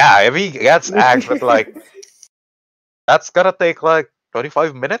 yeah, if he gets agged, but like that's gonna take like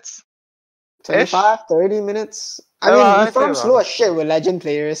 25 minutes. 25, 30 minutes. I Yeah, mean, I'd we say farm slow around. as shit with legend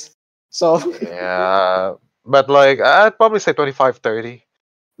players. So, Yeah, but like I'd probably say 25, 30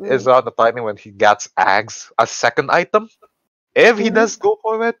 is on the timing when he gets ags a second item. If he Mhm. does go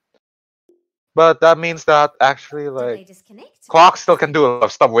for it. But that means that actually Did they like disconnect? Clock still can do a lot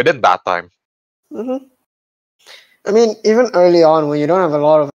of stuff within that time. Mhm. I mean, even early on, when you don't have a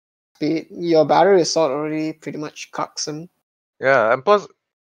lot of speed, your battery assault already pretty much cucks him. Yeah, and plus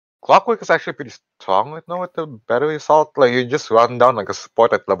Clockwork is actually pretty strong right now with the battery assault. Like you just run down like a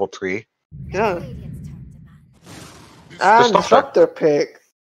support at level 3. Yeah. Radiant's turn to ban. And Disruptor pick.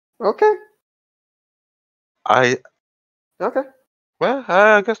 Okay. I Okay. Well,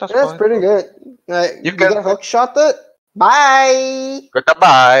 I guess that's That's fine. pretty good. Like, You you can- get hook shotted. Bye.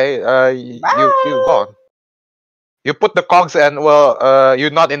 Goodbye. You Bye. gone. You put the cogs and you're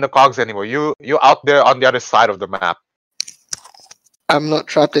not in the cogs anymore. You out there on the other side of the map. I'm not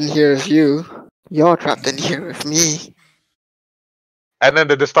trapped in here with you. You're trapped in here with me. And then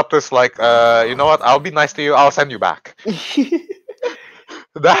the disruptor's like, you know what? I'll be nice to you. I'll send you back.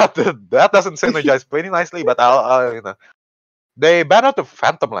 That doesn't synergize pretty nicely, but I'll. They ban out the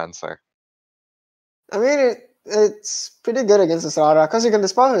Phantom Lancer. I mean, it's pretty good against the Sara because you can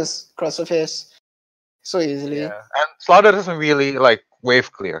dispel his cross of his so easily. Yeah, and Slaughter doesn't really like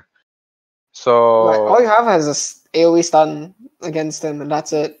wave clear. So Like, all you have is a AoE stun against him, and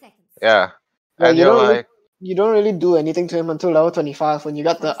that's it. yeah, Like, and you you're don't like, you don't really do anything to him until level 25 when you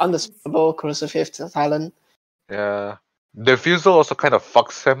got the undispellable corrosive fifth talent. yeah, Diffusal also kind of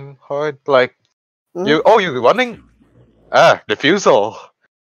fucks him hard. Like Mhm. you're running, Diffusal,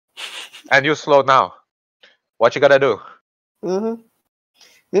 and you slow now. What you gotta do? Mm-hmm.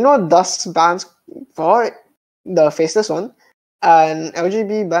 You know, Dust bans for the faceless one, and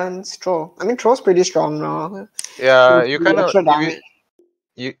LGB bans Troll. I mean, Troll's pretty strong now. Yeah, With you the kind of extra damage.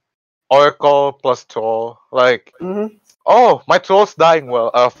 you Oracle plus Troll. Like, Mm-hmm. oh, my Troll's dying. Well,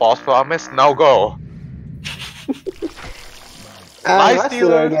 false promise. Now go. And Life Lifestealer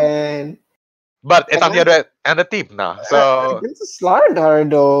Stealer, again. but it's on the other end of the team now. So Against the Slardar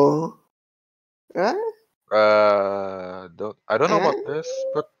though. Right? I don't know about this,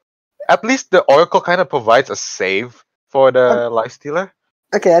 but at least the Oracle kind of provides a save for the Life Stealer.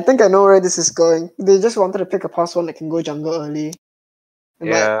 Okay, I think I know where this is going. They just wanted to pick a past one that can go jungle early. But,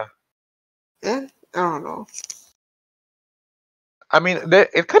 Yeah, I don't know. I mean,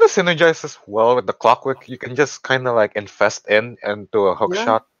 it kind of synergizes well with the Clockwork. You can just kind of like infest into a hook Yeah.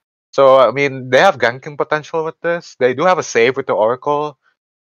 shot. So I mean, they have ganking potential with this. They do have a save with the Oracle,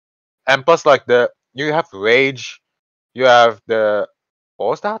 and plus, like you have Rage, you have the what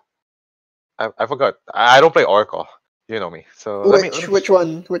was that? I forgot. I don't play Oracle. You know me. So let me. Which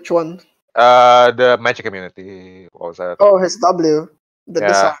one? Which one? The Magic Community. What was that? Oh, his W. The Yeah.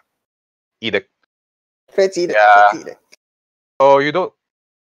 Disarm. Edict. Fate's Edict. Yeah. Fate's Edict. So you don't.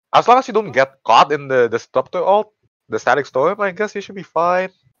 As long as you don't get caught in the Disruptor ult, the Static Storm, I guess you should be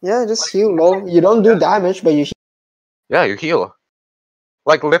fine. Yeah, just heal low. You don't do damage, but you heal. Yeah, you heal.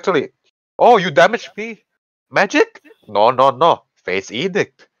 Like literally. Oh, you damaged me. Magic? No. Fate's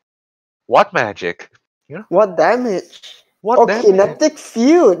Edict. What magic? What damage? What Oh, damage? Kinetic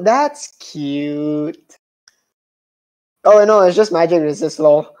Feud. That's cute. Oh, no, it's just magic resist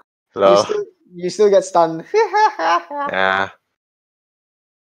low. Hello. You still get stunned. Yeah.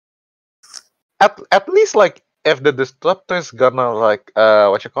 At least like if the disruptor's gonna like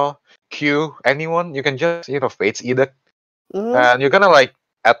what you call Q anyone, you can just Fate's Edict, and you're gonna like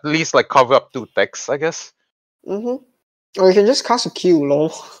at least like cover up 2 ticks, I guess. Or you can just cast a Q,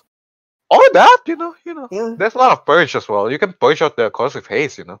 lol. Or that, Yeah. there's a lot of purge as well. You can purge out the corrosive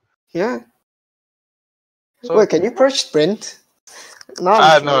haze, Yeah. So Wait, can you purge sprint? No.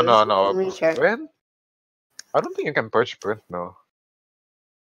 no. Let me check. Sprint? I don't think you can purge sprint, no.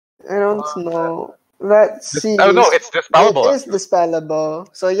 I don't know. Let's see. Oh no, it's dispellable. It is dispellable.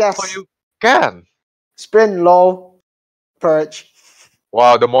 So yes. So you can. Sprint low. Purge.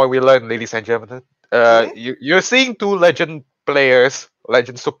 Wow, the more we learn, ladies and gentlemen. You're seeing 2 legend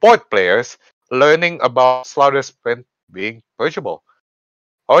support players, learning about Slaughter Sprint being purgeable.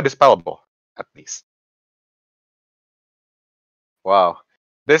 Or dispellable, at least. Wow.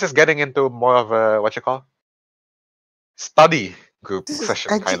 This is getting into more of a, what you call? Study group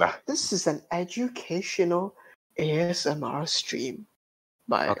session, kinda. This is an educational ASMR stream.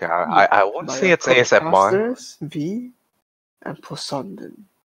 Okay, I won't say it's ASMR. Podcasters V and Posondon.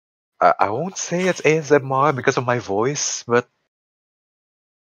 I won't say it's ASMR because of my voice, but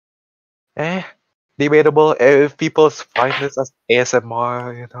debatable. If people find this as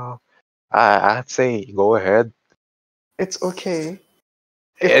ASMR, I'd say go ahead. It's okay.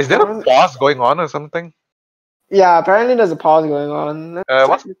 Is there a pause going on or something? Yeah, apparently there's a pause going on.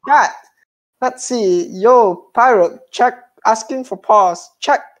 What's the chat? Let's see. Yo, Pyro, check asking for pause.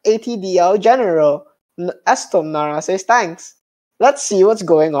 Check ATDL General. Estom Nara says thanks. Let's see what's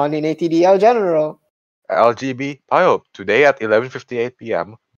going on in ATDL General. LGB Pyro today at 11:58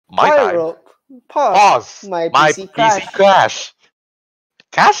 p.m. My Pyro, time. Pause. My PC crash.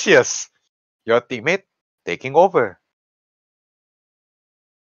 Cassius, your teammate taking over.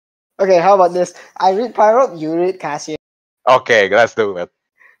 Okay, how about this? I read Pyro, you read Cassius. Okay, let's do it.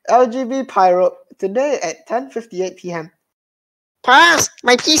 LGB Pyro today at 10:58 p.m. Pause.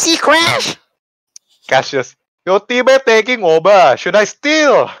 My PC crash. Cassius, Your teammate taking over. Should I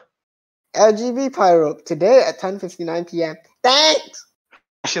steal? LGB Pyro today at 10:59 p.m. Thanks.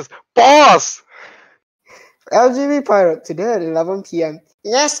 Just pause. LGB Pyro today at 11 p.m.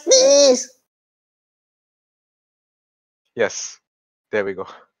 Yes, please. Yes. There we go.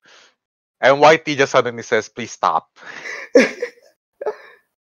 And YT just suddenly says, please stop.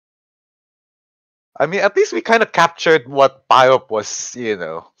 I mean, at least we kind of captured what Pyop was,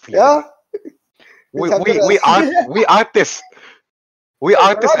 feeling. Yeah. We captured we artists. We We're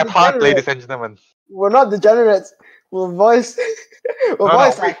artists not at heart, degenerates. ladies and gentlemen. We're not degenerates. We're voice. we're No,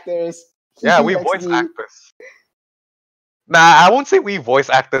 voice we- actors. Yeah, we XD. voice actors. Nah, I won't say we voice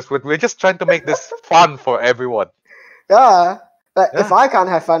actors, but we're just trying to make this fun for everyone. Yeah. Like if Yeah. I can't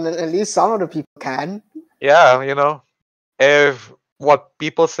have fun, at least some of the people can. Yeah, if what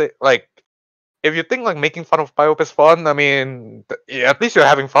people say, like, if you think like making fun of Pyop is fun, I mean, yeah, at least you're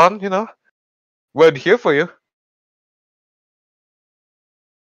having fun, We're here for you.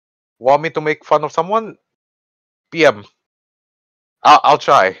 Want me to make fun of someone? PM. I'll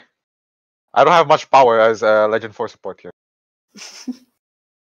try. I don't have much power as a Legend 4 support here.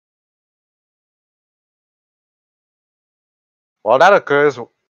 While that occurs,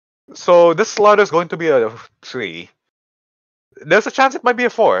 so this slaughter is going to be a 3. There's a chance it might be a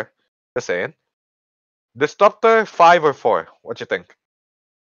 4. Just saying. Disruptor 5 or 4. What you think?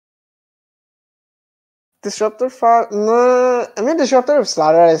 Disruptor 5. No, I mean Disruptor of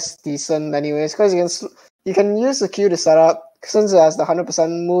Slaughter is decent anyways because you can use the Q to set up since it has the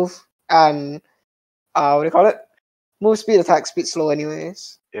 100% move and what do you call it? Move speed, attack speed, slow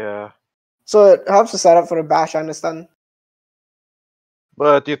anyways. Yeah. So it helps to set up for the bash and the stun.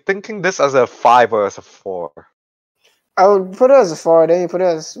 But you're thinking this as a 5 or as a 4? I would put it as a 4, then you put it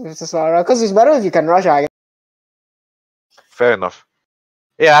as with the Slaughter because it's better if you can rush Aghanim. Fair enough.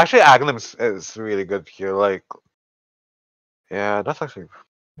 Yeah, actually, Aghanim is really good here. Like, yeah, that's actually.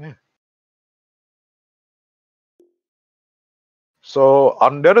 Yeah. So,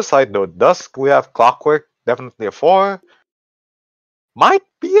 on the other side, though, DsK, we have Clockwork, definitely a 4. Might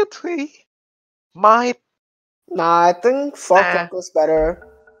be a 3. Might. Nah, I think 4 clock is better.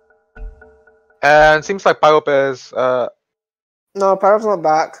 And seems like Pyop is. No, Pyrop's not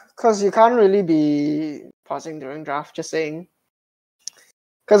back because you can't really be pausing during draft. Just saying.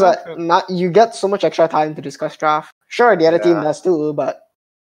 Because not you get so much extra time to discuss draft. Sure, the other team Yeah. does too, but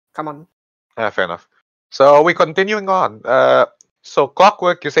come on. Yeah, fair enough. So, we continuing on. So,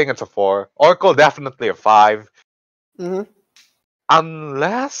 Clockwork, you're saying it's a 4. Oracle, definitely a 5. Mm-hmm.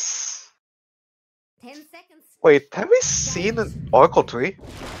 Unless. 10 seconds. Wait, have we seen an Oracle 3?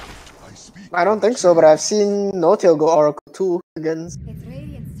 I don't think so, but I've seen No Tail go Oracle 2 against. It's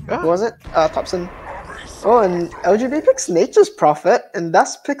Radiant's turn. Yeah. Who was it? Thompson. Oh, and LGB picks Nature's Prophet, and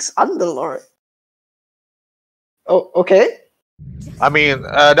DsK picks Underlord. Oh, okay. I mean,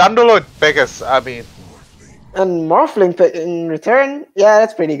 the Underlord pick is, And Morphling pick in return. Yeah,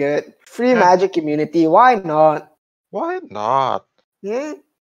 that's pretty good. Free Yeah. magic immunity. Why not? why not? Yeah.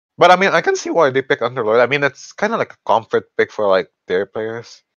 But I mean, I can see why they pick Underlord. I mean, it's kind of like a comfort pick for like their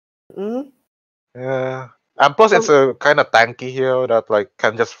players. Mm-hmm. Yeah, and plus it's a kind of tanky hero that like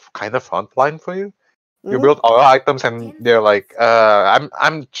can just kind of frontline for you. You Mhm. build all items and they're like,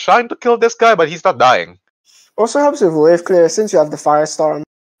 I'm trying to kill this guy, but he's not dying. Also helps with wave clear since you have the Firestorm.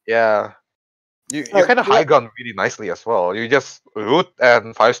 Yeah, you Like, kind of yeah. high ground really nicely as well. You just root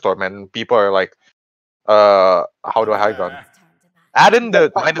and firestorm, and people are like, how do I high ground? Add in the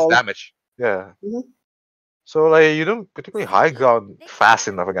Quite minus cold. damage. Yeah. Mhm. So like you don't particularly high ground fast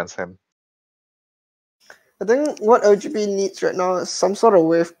enough against him. I think what LGB needs right now is some sort of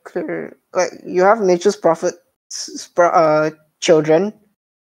wave clear. Like you have Nature's Prophet, children.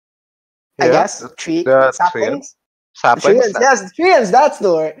 I Yeah, guess tree the saplings. Saplings. Treants, yes, treants. That's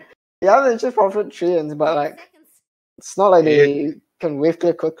the word. You have Nature's Prophet treants, but like it's not like they can wave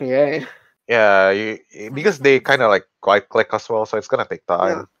clear quickly, right? Yeah, because they kind of like right click as well, so it's gonna take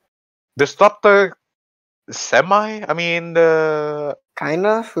time. Yeah. Disruptor, semi. I mean, the Kind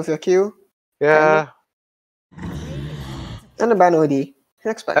of with your Q yeah, and the ban OD.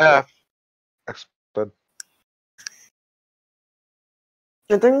 Expect that. expected.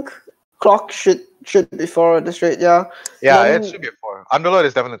 I think clock should be 4 at this rate. Yeah. Yeah, Then- it should be a 4. Underlord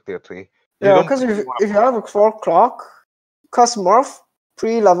is definitely a 3. You Yeah, don't because really if wanna you have a 4 clock, because Morph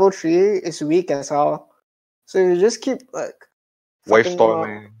pre-level 3 is weak as hell. So you just keep like wave fucking him up.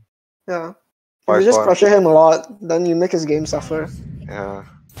 storming. Yeah. If you just Firestorm. pressure him a lot, then you make his game suffer. Yeah.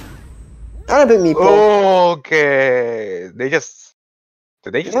 And a bit meeple. Okay. Did they just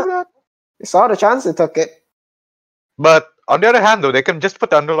do that? You saw the chance, they took it. But on the other hand, though, they can just put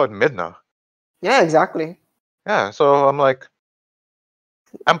the Underlord mid now. Yeah, exactly. Yeah, so I'm like,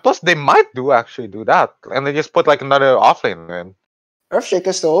 and plus they might actually do that, and they just put like another offlane in.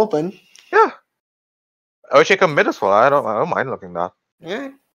 Earthshaker's still open. Yeah. Earthshaker mid as well. I don't mind looking that. Yeah.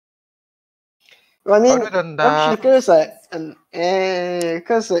 Well, I mean, Other than that, Earthshaker is like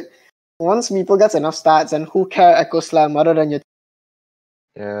because like once Meeple gets enough stats, and who care Echo Slam other than your.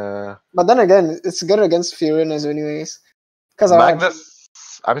 yeah. But then again, it's good against Furion as anyways. Because Magnus,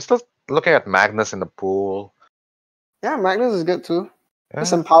 I'm still looking at Magnus in the pool. yeah, Magnus is good too. Yeah.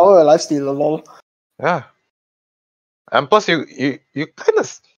 Just empower a lifesteal lol. Yeah. And plus, you kind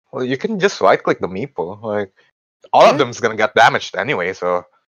of, well, you can just right click the meeple. Like, all of them's gonna get damaged anyway. So,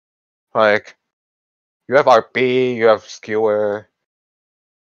 like, you have RP, you have skewer,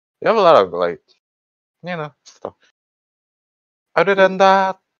 you have a lot of like, stuff. Other than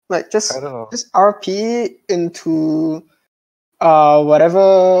that, Like just I don't know. just RP into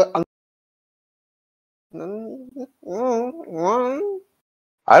whatever. I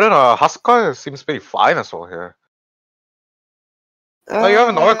don't know. Huskar seems pretty fine as well here. Oh, you have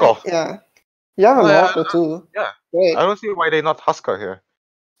an Oracle. Yeah, you have an Oracle too. Yeah. Great. I don't see why they not Huskar here.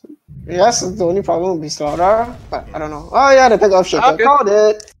 Yes, the only problem would be Slaughter, but I don't know. Oh yeah, they pick up Shaker. Okay. Called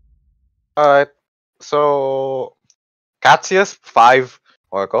it. Alright. So Catsius 5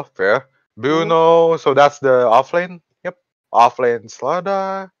 Oracle, fair. Bruno, so that's the offlane. Yep. Offlane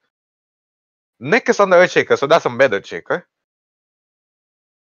Slaughter. Nick is on the Earthshaker, so that's a mid Earthshaker.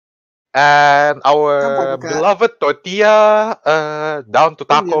 And our beloved Tortilla, down to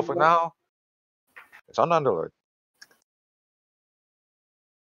Taco for now. It's on Underlord.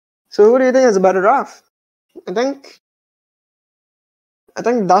 So who do you think is a better draft? I think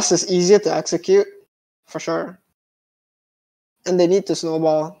Dust is easier to execute, for sure. And they need to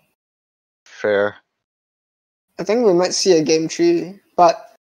snowball. Fair. I think we might see a game 3,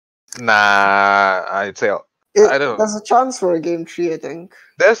 but nah, I'd say I don't know. There's a chance for a game 3, I think.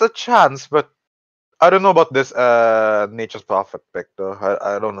 There's a chance, but I don't know about this Nature's Prophet pick though.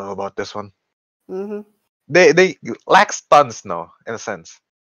 I don't know about this one. Mm-hmm. They lack stuns now, in a sense.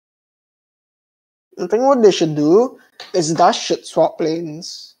 I think what they should do is Dust should swap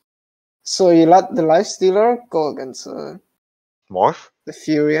lanes. So you let the Lifestealer go against Morph? the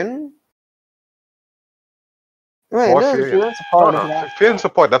Furion. Wait, More no, Furion. Furion support. Furion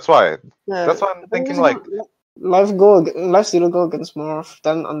support, that's why. Yeah, that's why I'm thinking like Lifestealer go against Morph,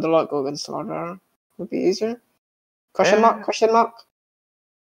 then Underlord go against Slaughter. Would be easier. Question mark?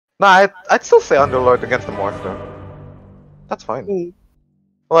 Nah, I'd still say Underlord against the Morph though. That's fine.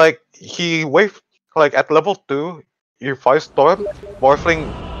 Like he waved like at level 2, your Firestorm,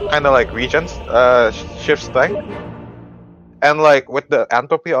 Morphling kinda like regens, shifts strength. And like with the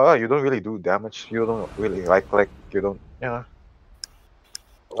Entropy, you don't really do damage. You don't really right click, you don't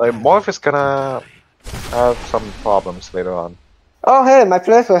like Morph is gonna have some problems later on. Oh hey, my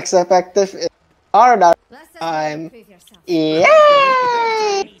playflex effective is hard time.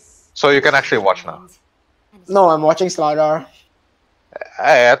 Yay! So you can actually watch now. No, I'm watching Slaughter.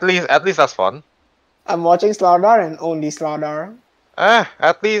 Hey, at least that's fun. I'm watching Slaughter and only Slaughter.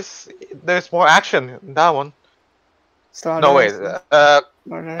 At least there's more action in that one. Slaughter. No wait,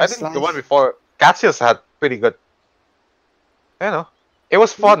 I think the one before Cassius had pretty good. It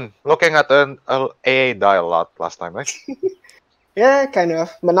was fun looking at an AA die a lot last time, right? Yeah, kind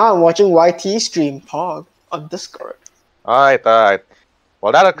of. But now I'm watching YT stream Pog on Discord. Alright.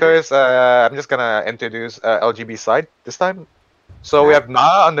 While that occurs, I'm just gonna introduce LGB side this time. So we have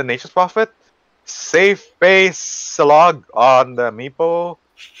Na on the Nature's Prophet, Safe Face Slog on the Meepo,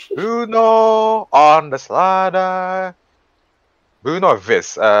 Bruno on the Slada, Bruno or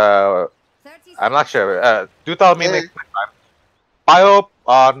Viz. I'm not sure. Do tell me next time. Pyop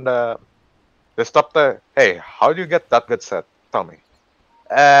on the Disruptor. Hey, how do you get that good set? Tell me.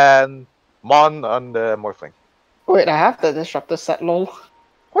 And Mon on the Morphling. Wait, I have the Disruptor set, lol.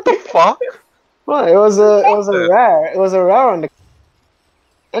 What the fuck? Well, it was a rare. It was a rare on the.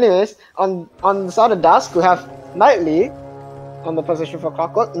 Anyways, on the side of Dusk, we have Nightly on the position for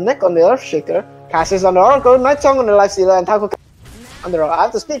Clockwork, Nick on the Earthshaker, Cassius on the Oracle, Night Song on the Lifestealer, and Taco on the road. I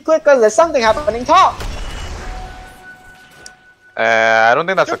have to speak quick because there's something happening top. I don't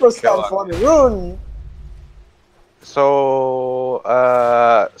think that's Triple a kill. for the rune. So,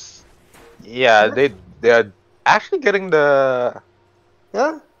 yeah, they're actually getting the.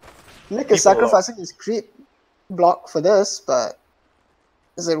 Yeah, Nick is sacrificing his creep block for this, but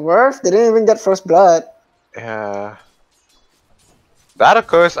is it worth? They didn't even get first blood. Yeah. That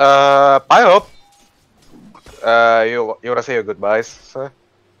occurs. Pyop. You wanna say your goodbyes, sir?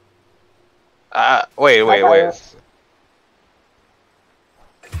 Wait.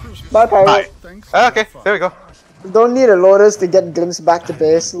 Bye, Pyro. Okay, there we go. Don't need a Lotus to get glimpse back to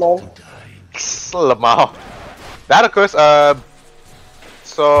base, lol. Lamau. That occurs,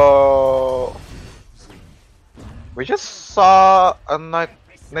 so we just saw a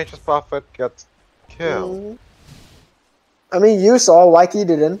Nature's Prophet get killed. I mean, you saw, YT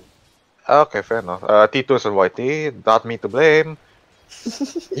didn't. Okay, fair enough. T2 is a YT, not me to blame.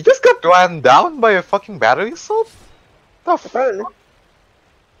 He just got run down by a fucking battery assault? The Apparently.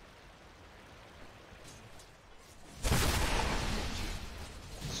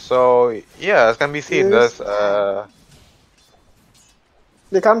 So, yeah, as can be seen, Yes. there's,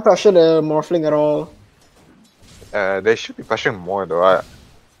 They can't pressure the Morphling at all. they should be pushing more though.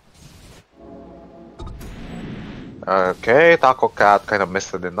 Okay, Taco Cat kind of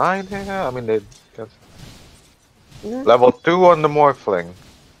missed the deny there. I mean, they got Yeah. level 2 on the Morphling.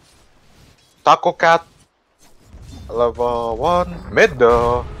 Taco Cat, level 1, mid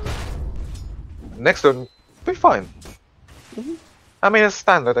though. Next one, be fine. I mean, it's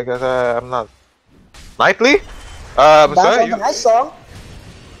standard, I guess. I'm not. Nightly? That's sorry, a nice song.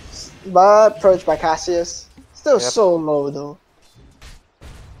 But approached by Cassius. Still Yep. so low though.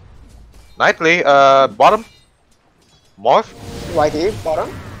 Nightly, bottom. Morph, YT, bottom.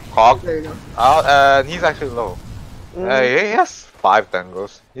 Cog, There you go. out, and he's actually low. Mhm. He has 5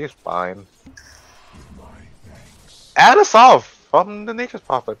 tangos. He's fine. And a solve from the Nature's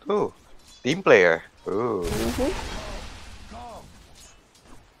Prophet too. Team player. Ooh.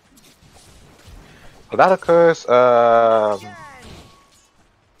 So that occurs.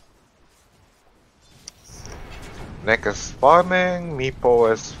 Nick is farming.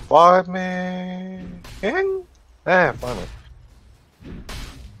 Meepo is farming. Farming.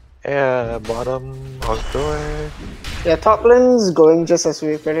 Yeah, bottom. How's it doing? Yeah, top lane's going just as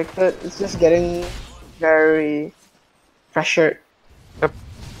we predicted. It's just getting very pressured. Yep.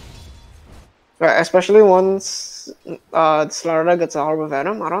 Right, especially once Slarada gets a Harbor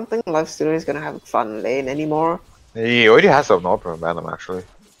Venom, I don't think Lifestealer is gonna have a fun lane anymore. He already has some Orphan Venom actually.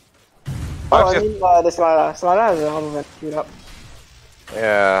 Oh, I Just- mean the Slarada. Slarada has a Harbor Venom queued up.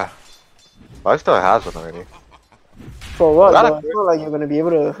 Yeah. Lifestealer has one already. For what? That Though? It's not like you're gonna be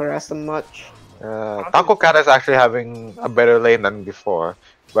able to harass them much. Taco Cat is actually having a better lane than before,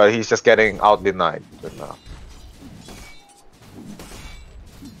 but he's just getting out denied right now.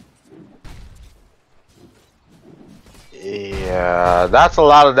 Yeah, that's a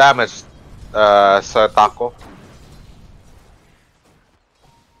lot of damage, Sir Taco.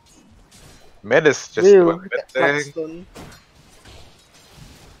 Mid is just Ew, doing mid thing. Blackstone.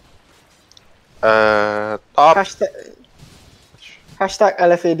 Top. Hashtag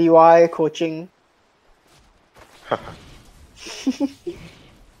LFADY coaching.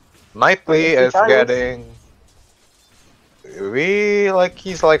 Nightly Are you is Charles? getting.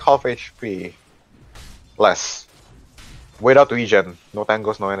 He's like half HP. Less. Without regen. No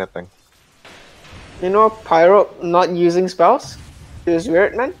tangos, no anything. You know, Pyro not using spells? It was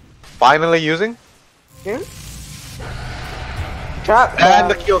weird, man. Finally using. Yeah. Trap. And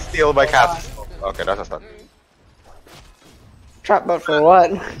the kill steal by Cat. Okay, that's a start. Trap, but for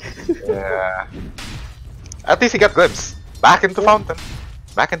what? Yeah. At least he got glimpse. Back into fountain.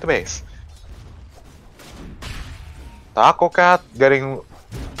 Back into base. Taco Cat getting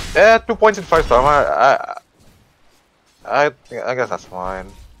 2 points in first time. I guess that's fine.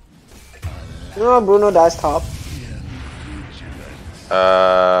 You know, Bruno dies top.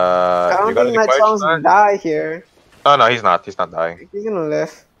 I You don't got think any Night Songs questions? die here. Oh no, he's not. He's not dying. He's gonna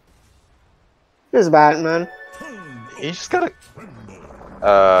live. This is bad, man. He's just gotta.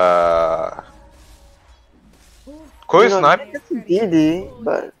 Cool snipe. It's a DD,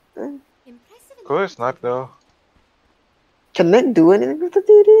 but Impressive. Cool snipe though. can Nick do anything with the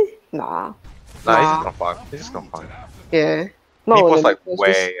DD? Nah. Nah, he's Nah. just gonna farm. He's just gonna farm. Yeah. No, Meeple's the like Meeple's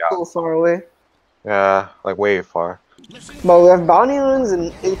way just so far away. Yeah, like way far. But we have bounty runs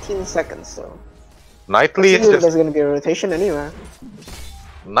in 18 seconds, so Nightly is there's just gonna be a rotation anywhere.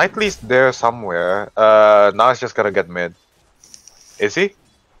 Nightly's there somewhere. Now he's just gonna get mid. Is he?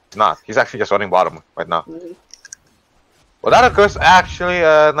 He's not. He's actually just running bottom right now. Mhm. Well, that occurs actually.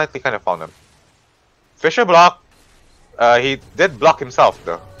 Nightly kind of found him. Fisher block. He did block himself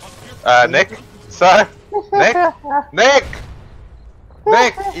though. Nick, sir, Nick, Nick,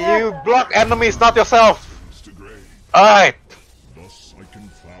 Nick, you block enemies, not yourself. Alright.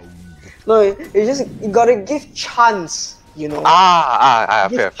 No, you gotta give chance, you know. Fair,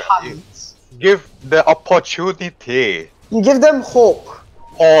 Give fair. You chance. give the opportunity, You give them hope.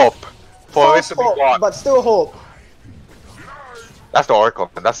 hope for False it to be hope, won. but still hope. That's the Oracle,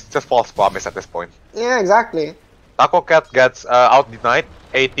 and that's just false promise at this point. Yeah, exactly. Taco Cat gets out denied,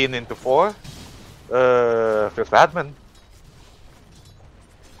 18 into 4. Feels bad, man.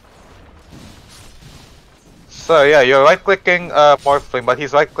 So yeah, you're right-clicking Morphling, but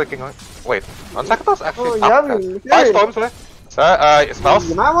he's right-clicking. Wait, on second thoughts actually. Oh, yeah, we Fire storms, right? So spells.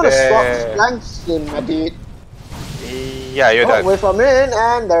 You might want to swap flank skin, my dude. Yeah, you're dead. Wait for a minute,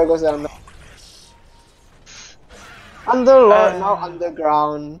 and there goes the Underlord, now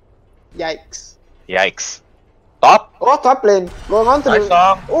underground. Yikes. Yikes. Top. Oh, top lane. Going on to Nice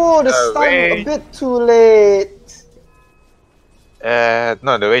song. Oh, the stun Rage. a bit too late.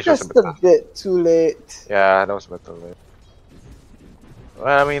 No, the rage was Just a bit. a bit too late. Yeah, that was a bit too late.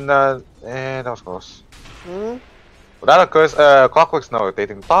 Well, I mean, that was close. Hmm? That occurs, Clockwork's now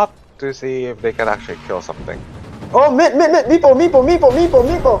rotating top to see if they can actually kill something. Oh, mid, Meepo.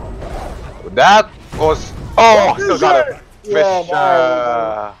 That was. Oh, still got it. Yeah, Fish,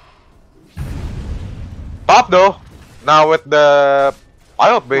 top though. Now with the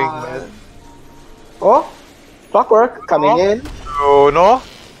fire being. Oh, Clockwork coming in. Oh no.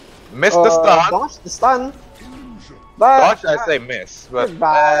 Missed the stun. Dodge the stun. But Dodge, I say miss. But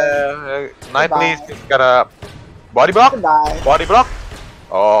Goodbye. Knightly's just gonna body block. Goodbye. Body block.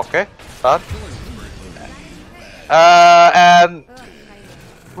 Okay. Stun. And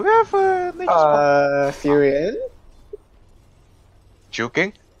we have Furion.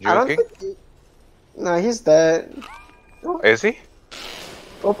 Juking. I don't think no, he's dead. Is he?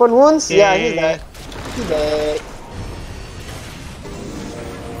 Open wounds? Yeah, he's dead. He's dead.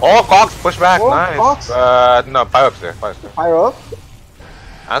 Oh, Cox push back, Oh, nice. Cox. No, Pyro's there. Pyro's there. Pyro.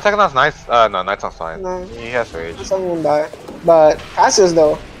 And second one's nice. No, Knight's not fine. No. He has rage. Someone die. But Cassius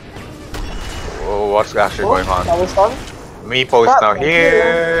though. Oh, what's actually going on? Double stun. Meepo is now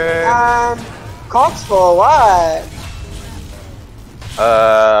here. And Cox for what?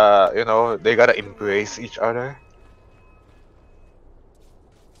 You know, they gotta embrace each other.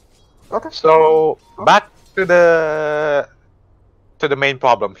 Okay. So back to the main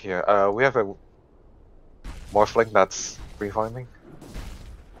problem here. We have a Morphling that's free farming.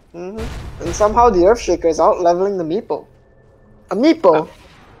 And somehow the Earthshaker is out leveling the Meepo. A Meepo.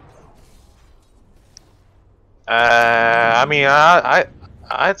 I mean,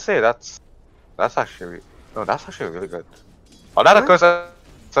 I'd say that's actually really good. Oh, that occurs.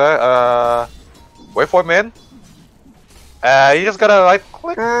 Wait for him in. You just gotta right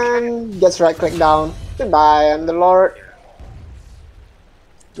click. And gets right click down. Goodbye, I'm the Lord.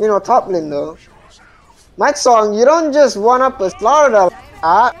 You know, top lane though. Night Song, you don't just one up a Slaughter like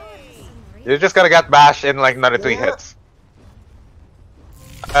that. You're just gonna get bashed in like another 3 hits.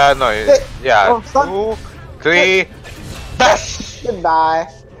 No, yeah. Oh, stun. 2, 3, dash! Goodbye.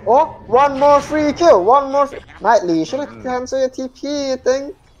 Oh, one more free kill. One more. Nightly, you should have cancelled your TP, I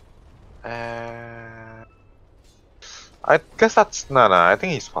think. I guess that's no. I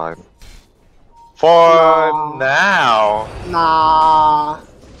think he's fine. For No. now.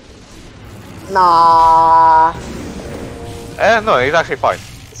 Nah. No, he's actually fine.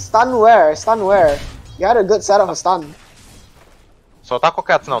 Stun where? Stun where? You had a good setup for stun. So Taco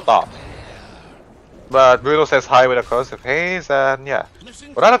Cat's now top. But Bruno says hi with a curse of haze, and yeah.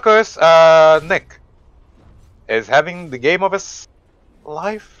 Without a curse, Nick is having the game of his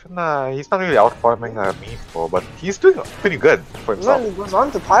life. Nah, he's not really outfarming Meepo, but he's doing pretty good for himself. Then he goes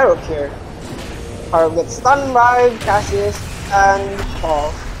on to Pyro here. Pyro gets stunned by Cassius and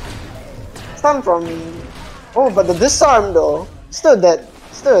falls. Stun from. Oh, but the disarm though. Still dead.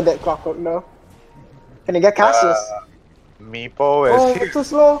 Still a dead Clockwork though. Can he get Cassius? Meepo is Oh, here. you're too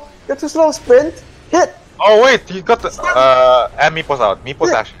slow. You're too slow. Sprint. Hit. Oh wait, he got the and Meepo's out. Meepo's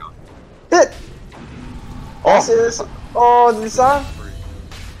Yeah. dashing out. Hit. Oh. Cassius. Oh, the disarm.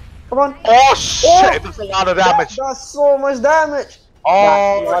 Come on. Oh shit! That's a lot of damage. That does so much damage. Oh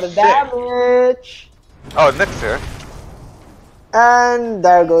That's a lot of shit! damage. Oh, Nick's here. And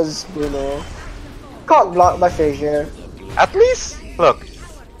there goes Bruno. Caught blocked by Frazier. At least, look.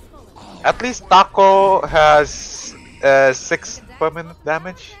 At least Taco has 6 permanent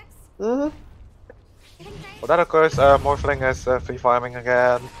damage. Well, that occurs. Morphling has free farming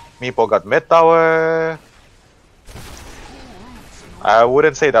again. Meepo got mid tower. I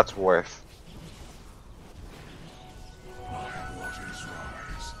wouldn't say that's worth.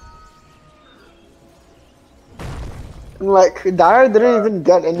 Like, Dyer didn't even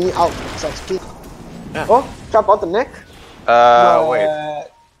get any out XP. Yeah. Oh, trap out the neck. Wait.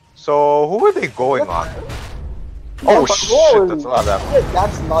 So, who are they going on? Oh shit, that's a lot of damage.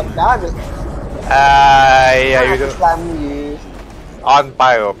 That's not damage. Yeah, you do. Slam you. On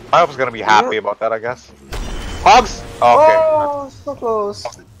Pyro. Pyro's gonna be happy about that, I guess. Hogs? Okay. Oh, so close.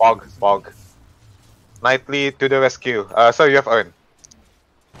 Fog. Knightly to the rescue. So you have Earn.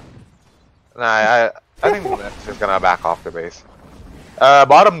 Nah, I think that's just gonna back off the base.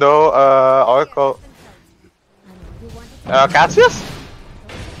 Bottom though, Oracle. Cassius?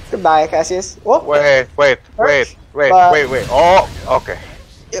 Goodbye, Cassius. Oh, Wait. But- Oh, okay.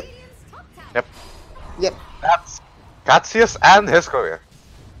 Yep. Yep. Yep. That's Cassius and his career.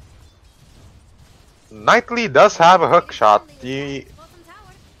 Knightley does have a hook shot.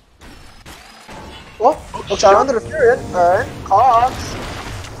 Oh, looks out under the Fury. Alright, Cogs.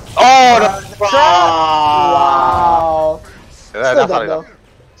 Oh, The trap. Wow. Yeah, Still that's dead not though. enough.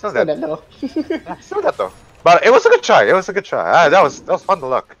 Still Still dead. dead though. Yeah, still dead though. But it was a good try. It was a good try. That was fun to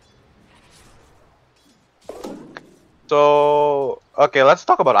look. So okay, let's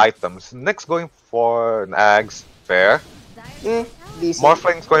talk about items. Nick's going for an Ags, fair. Decent.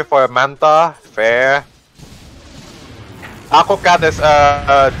 Morphling's going for a Manta, fair. Aqua Cat is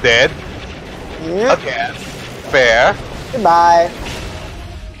dead Yep. again, fair. Goodbye.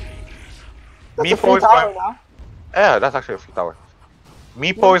 That's a free Meepo is tower going. now. Yeah, that's actually a free tower.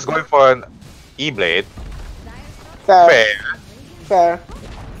 Meepo is going for an E-Blade, Fair. fair. Fair.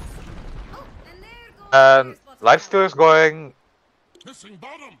 And Lifesteal is going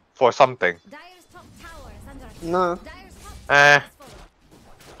for something. No. Eh.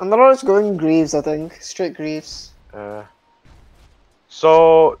 Another is going Greaves, I think. Straight Greaves.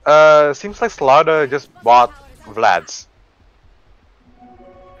 So seems like Slaughter just bought Vlad's.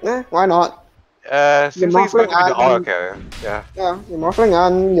 Yeah, why not? Seems like he's going to be the Morphling aura and- carrier. Yeah. Yeah, your Morphling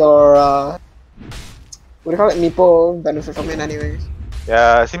and your what do you call it? Meepo benefit from it anyways.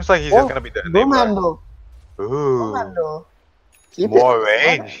 Yeah, seems like he's Oh, just gonna be the enabler. Bromando. Ooh. Bromando. Keep More it.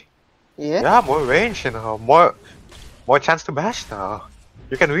 range. Yeah. Yeah, more range, you know. More chance to bash now.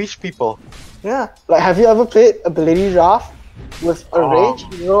 You can reach people. Yeah. Like, have you ever played Ability Draft with a Oh.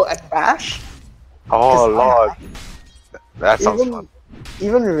 range hero and bash? Oh 'Cause lord. That sounds Even fun.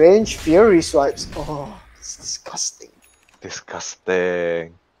 even range Fury swipes. Oh, it's disgusting.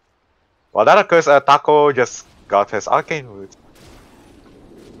 Disgusting. Well, that occurs, Taco just got his arcane root.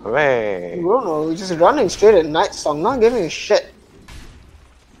 Hooray. Bruno just running straight at Night Song, not giving a shit.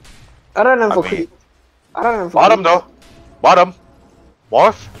 Other than for mean- creep. Other than for Bottom creep. though. Bottom.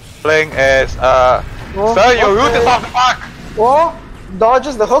 Morph. Playing is Oh, Sir, your root okay. is off the mark! Oh,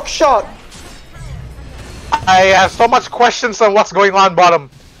 dodges the hook shot. I have so much questions on what's going on bottom.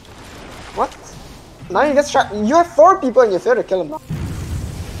 What? Now you get trapped. You have 4 people and you fail to kill him now.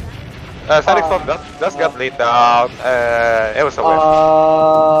 Static Storm does get laid down. It was a win.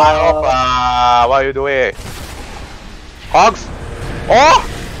 What are you doing? Hogs? Oh!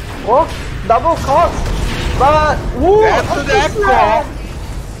 Oh, double cost. But, woo! That's the deck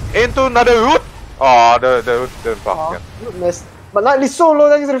yeah. into another root. Oh, the root didn't proc. Yeah. You missed. But not so low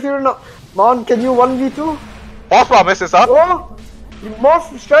thanks to the Fury now. Mon, can you 1v2? False promise is up. Oh!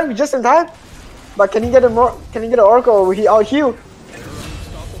 Morph strength just in time. But can he get a can he get an Oracle or will he out heal?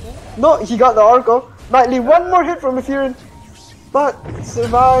 No, he got the Oracle. Nightly, one more hit from the Fury. But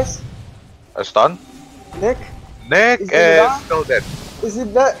survives. A stun. Nick, Nick Is he is down? still dead. is he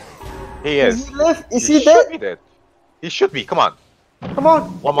dead? He Is is. he live? Is He he should dead? be dead. He should be. Come on. Come on,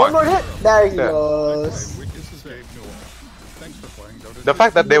 One more. hit. There he There. goes. The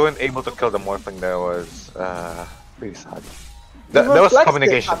fact that they weren't able to kill the Morphling there was pretty sad. There Even was Flex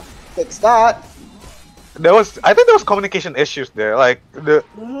communication. can't fix that. I think there was communication issues there. Like the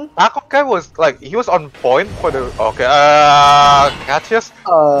Takokai was like he was on point for the Cassius.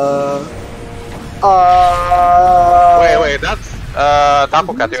 Wait, that's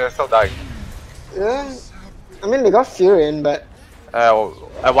Takokai. You're still dying. Yeah. I mean, they got Fury in, but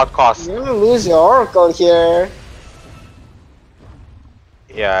At what cost? you're gonna lose your Oracle here.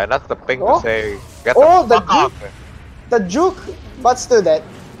 Yeah, and that's the thing Oh. to say. Get Oh, the the fuck out. The juke, but still dead.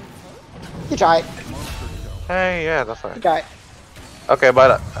 He tried. Hey, yeah, that's He right. tried. Okay,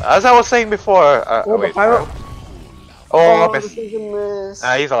 but as I was saying before, Oh, wait. the pyro. Oh, the miss. season miss.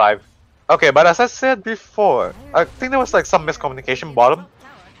 He's alive. Okay, but as I said before, I think there was like some miscommunication bottom,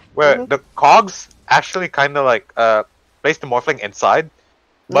 where the cogs actually kind of like placed the Morphling inside,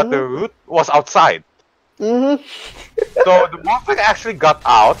 but the root was outside. So the Morphling actually got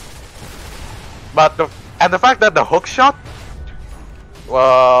out, but the fact that the hook shot,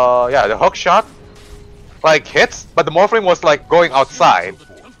 the hook shot, like hits, but the Morphling was like going outside.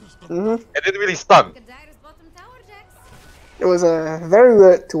 It didn't really stun. It was very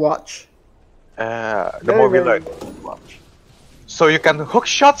weird to watch. The Very, more we very learn. weird to watch. So you can hook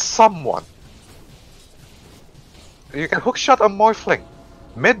shot someone. You can hook shot a Morphling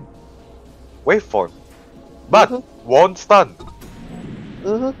mid waveform, but won't stun.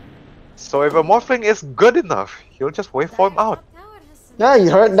 So if a Morphling is good enough, he'll just waveform out. Yeah,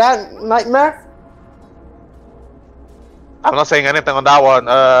 you heard that, Nightmare? I'm not saying anything on that one.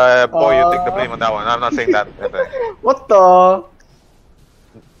 Boy, you take the blame on that one. I'm not saying that. What the?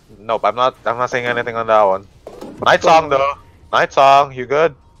 Nope, I'm not saying anything on that one. Night Song though. Night Song, you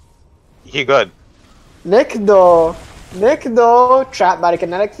good? He good. Nick though, trapped by the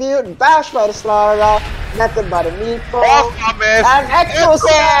kinetic field, bashed by the Slara, netted by the Meepo, and Echo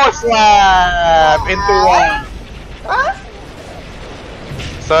Slam into one. Huh?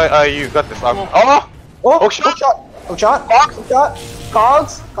 So you got this. Oh! Hook shot.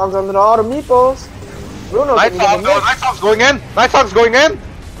 Cogs under all the Meepos. Bruno Night Song though, Night Song's going in. Night Song's going in.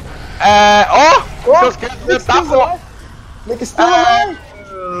 Just get the tackle. Nick is still alive.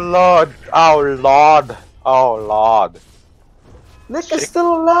 Lord, oh Lord. Nick is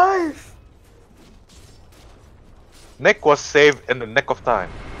still alive. Nick was saved in the nick of time.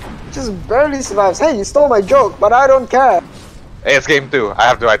 Just barely survives. Hey, you stole my joke, but I don't care. Hey, it's game 2. I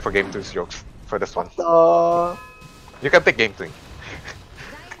have the right for game 2's jokes for this one. You can take game 3.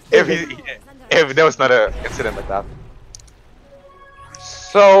 if there was not an incident like that.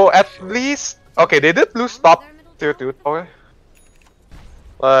 So at least okay, they did lose top tier 2 tower.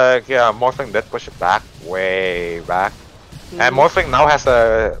 Like yeah, Morphling did push it back, way back. And Morphling now has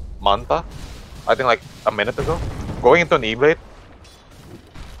a Manta. I think like a minute ago. Going into an E-Blade.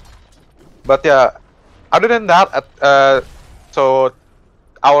 But yeah, other than that, so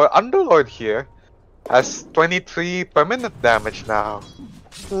our Underlord here has 23 permanent damage now.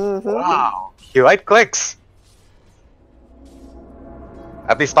 Wow. He right clicks.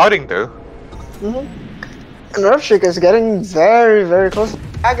 At least starting to. And Roughshake is getting very, very close.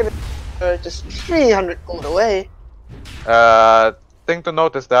 Agony just 300 gold away. Thing to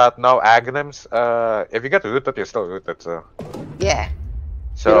note is that now Aghanims, if you get rooted, you're still rooted, so. Yeah.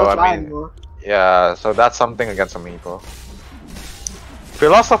 So, I mean, yeah, so that's something against some people.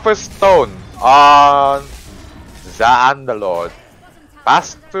 Philosopher's Stone on Zandalord.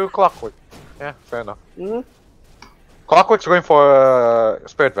 Pass through Clockwork. Yeah, fair enough. Clockwork's going for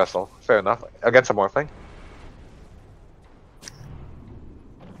Spirit Vessel. Fair enough. Against a Morphling.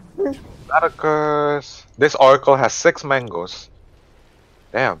 That occurs. This Oracle has 6 mangoes.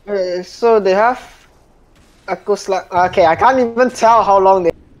 Damn. So they have Echo Slam. Okay, I can't even tell how long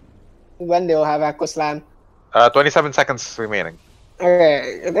when they'll have Echo Slam. 27 seconds remaining.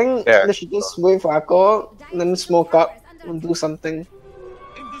 Okay, I think they should just wait for Echo, and then smoke up and do something.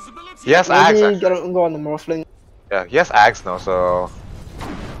 Yes, Maybe Axe. go on the Morphling. Yeah, he has Axe now, so.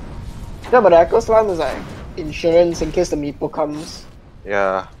 Yeah, but Echo Slam is like insurance in case the Meepo comes.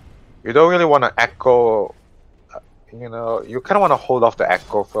 Yeah. You don't really want to echo. You know, you kind of want to hold off the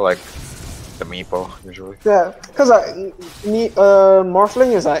echo for like the Meepo usually. Yeah, because like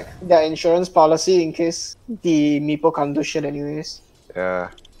Morphling is like their insurance policy in case the Meepo can't do shit anyways.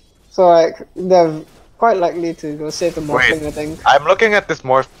 Yeah. So like they're quite likely to go save the Morphling. I think. I'm looking at this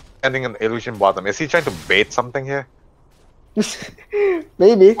Morph ending in Illusion Bottom. Is he trying to bait something here?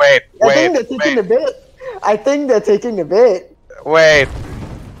 Maybe. Wait. I think they're taking the bait. Wait.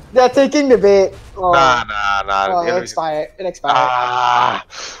 They're taking the bait. Oh. Nah. Oh, it expired. Ah,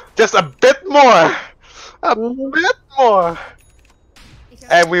 just a bit more. A bit more.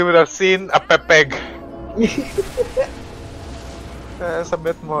 And we would have seen a Pepeg. There's a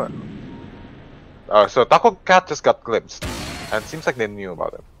bit more. Oh, so Taco Cat just got glimpsed. And seems like they knew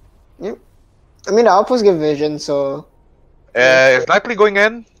about it. Yep. I mean, the outpost give vision, so. It's likely going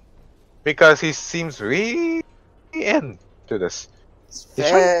in. Because he seems really into this. It's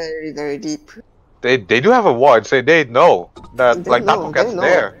very, very deep. They do have a ward, so they know that like Taco Cat's know.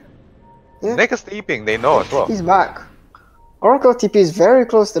 there. Yeah. Nick is sleeping, they know as well. He's back. Oracle TP is very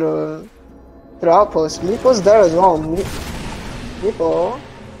close to the outpost. Meepo's there as well. Meepo.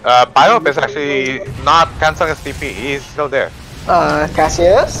 Pyop is actually not canceling his TP, he's still there.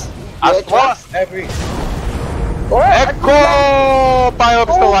 Cassius. As well as every. Echo!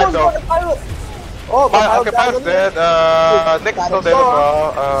 Pyop's still alive though. Okay, Pyop's dead. Nick's still dead as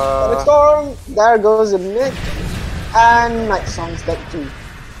well. Storm. There goes the Nick. And Night Song's dead too.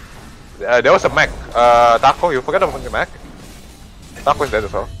 There was a mech. Taco, you forgot about the mech? Taco is dead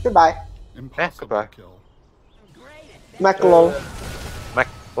as well. Goodbye. Goodbye. Mech lol. Mech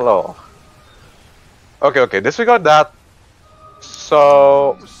lol. Okay, disregard that.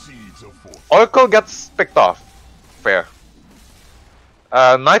 So Oracle gets picked off. Fair.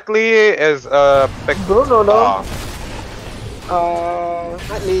 Nightly is picked off.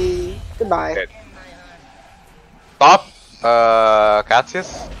 Nightly. Goodbye. Okay. Top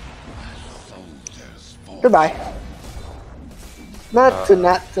Cassius. Goodbye. Net to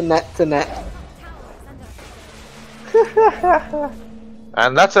net to net to net.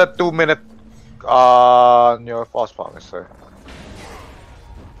 And that's a 2-minute on your false promise, sir.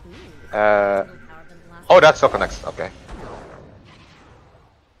 Oh, that still connects. Okay.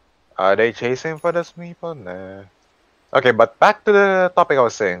 Are they chasing for this meeple? Nah. Okay, but back to the topic I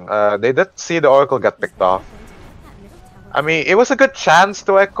was saying. They did see the Oracle get picked off. I mean, it was a good chance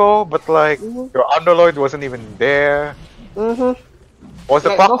to echo, but like your Underlord wasn't even there. Was the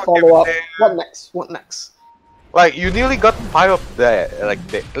Like, clock no even follow up. there? What next? What next? Like you nearly got Pyro up there, like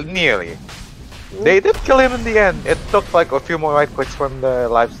nearly. They did kill him in the end. It took like a few more right clicks from the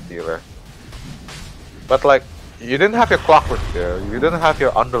Lifestealer. But like, you didn't have your Clockwork there. You didn't have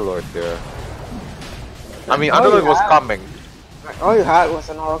your Underlord there. I mean, Underlord was coming. All you had was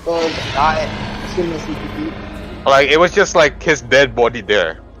an Oracle that died as soon as he beat. Like it was just like his dead body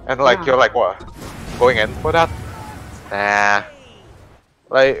there, and like you're like, what? Going in for that? Nah.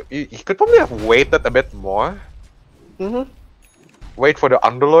 Like you could probably have waited a bit more. Wait for the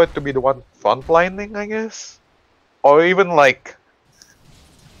Underlord to be the one frontlining, I guess, or even like.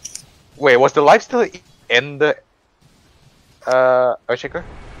 Wait, was the life still in the Earthshaker?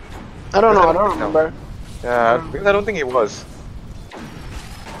 I don't know. I don't remember. Yeah, because I don't think it was.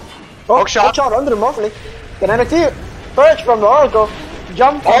 Oh, Hookshot. Hookshot under the Morphling. Kinetic Tear. Perch from the Oracle.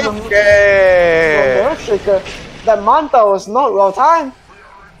 Jump from the Earthshaker. That Manta was not well timed.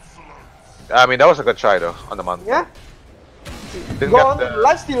 I mean, that was a good try though on the Manta. Yeah. Didn't Go get on, the...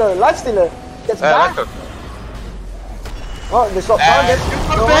 Lifestealer. Lifestealer. Gets back. Oh, they swapped targets.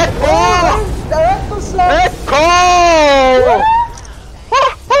 Direct slam.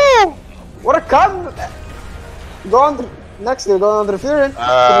 What a come! Go on to next. They go on to the Fury.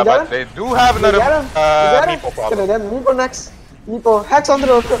 But they do have another Meeple problem. Can I get Meeple next? Meeple hacks onto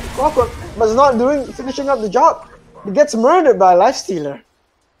the Clockwork, but is not finishing up the job. He gets murdered by a Lifestealer.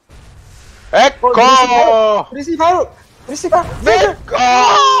 Echo! 3C Pyro! 3C Pyro!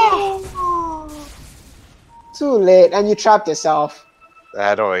 Echo! Too late, and you trapped yourself.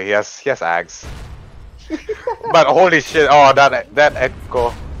 I don't know, he has Ags. But holy shit, oh that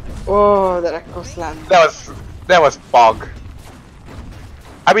Echo. Oh, that Echo Slam. That was fog.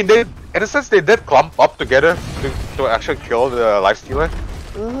 I mean, they in a sense they did clump up together to actually kill the Lifestealer.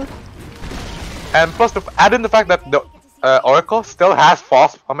 And plus, add in the fact that the Oracle still has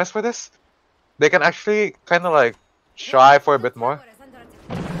false promise for this, they can actually kind of like try for a bit more.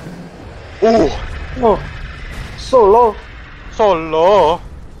 Ooh, Oh, so low. so low.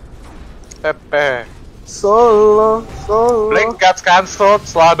 Pepe. So low. Blink gets cancelled.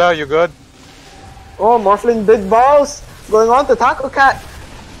 Slada, you good? Oh, Morphling big balls. Going on to Taco Cat.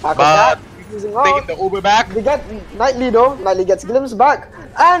 Taco But Cat using taking out. the Uber back. They get Nightly though. Nightly gets Glimpse back.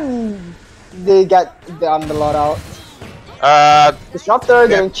 And they get the Underlord out. Disruptor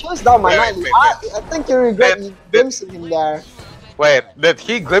getting chased down by Wait, Nightly. wait. I think you regret glimpsing him there. Wait, did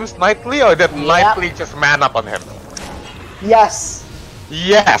he glimpse Nightly or did Nightly just man up on him? Yes.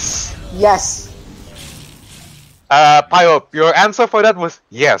 Yes. Yes. Pyro, your answer for that was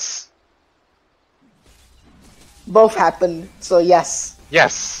yes. Both happened. So yes.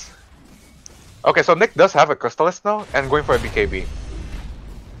 Yes. Okay, so Nick does have a Crystalist now and going for a BKB.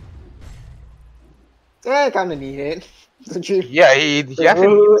 Kinda need it. Don't you? Yeah, he actually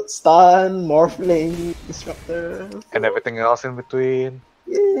Root, stun, Morphling, Disruptor. and everything else in between.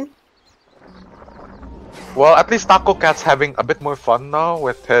 Yeah. Well, at least Taco Cat's having a bit more fun now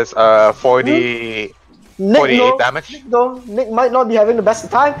with his 40 Nick 48 no. damage. Nick might not be having the best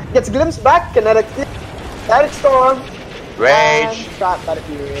of time. Gets glimpsed back, kinetic storm. Rage. And trapped by the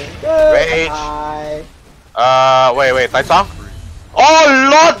Fury. Good. Rage. Wait, Tight Song? Oh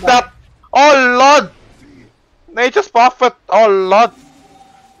lord, that! Oh lord! Nature's Prophet, oh lord!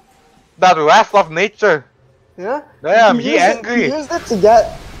 That wrath of nature. Yeah. Damn, he angry. He used it to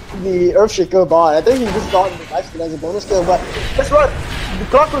get the Earthshaker bot. I think he just got the life skill as a bonus kill, but guess what? The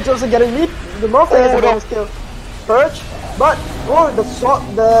Clockwork's also getting meat. The Morphling is a bonus kill. Perch, but the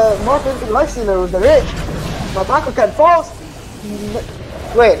Morphling to the Lifestealer with the Rage. But Taco Cat falls.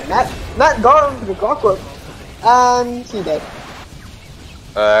 Wait, Nat got him to the Clockwork, and he dead.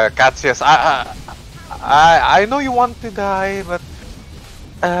 Catsius, I know you want to die, but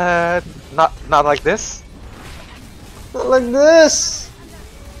not like this. Not like this.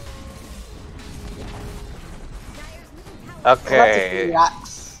 Okay.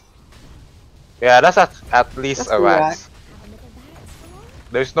 That's Yeah, that's at least a rat. Rax.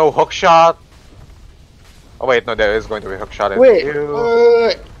 There's no hook shot. Oh wait, no, there is going to be hook shot. Wait.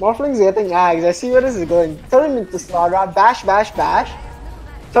 Morphling's getting Ags. I see where this is going. Turn him into Slaughter, bash.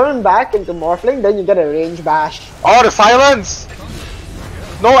 Turn him back into Morphling, then you get a range bash. Oh, the silence!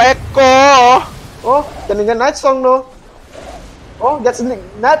 No echo! Oh, can you get Night Song though? Oh, gets in the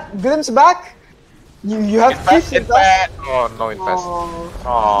net, glimpse back. You have Infest, creeps infest. Oh no, infest. Oh.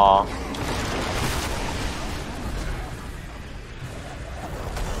 Aww.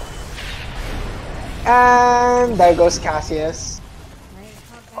 And there goes Cassius.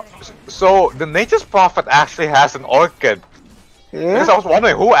 So the Nature's Prophet actually has an orchid. Because I Yeah. was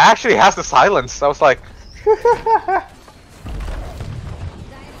wondering who actually has the silence. I was like, Taco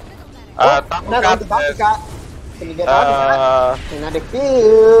Net Cat onto Taco is, Cat. Can you get Taco Cat? uh, Another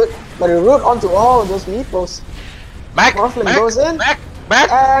field. But the root onto all those meeples. Mac, Morphling Mac, goes in. Mac,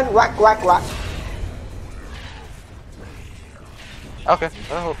 Mac. And whack, whack, whack. Okay,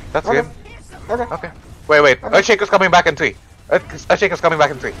 oh, that's Okay. good. Okay. Okay. Wait. Earthshaker's coming back in 3. Earthshaker's coming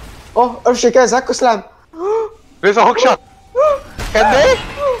back in 3. Oh, Earthshaker, Zaku Slam. There's a hook shot. Can they?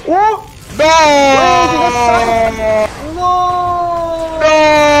 Whoa! No! No! No!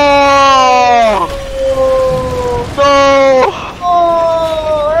 No!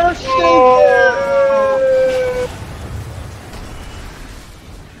 Oh, Earthshaker!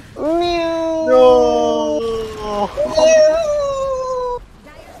 Mew! No! Mew!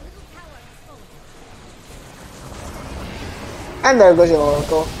 And there goes your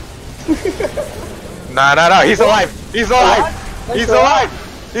Oracle. Nah. He's alive. He's alive. He's alive.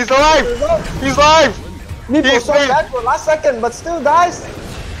 He's alive. He's alive. Meeple He's so dead. bad for last second, but still dies.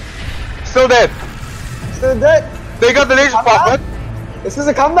 Still dead. Still dead. They got the Nature's Prophet This is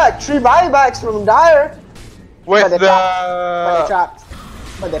a comeback. 3 buybacks from Dire. with But they're the trapped.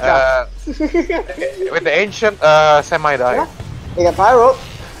 But they're trapped. with the ancient semi-dive. Yeah. They got Pyro.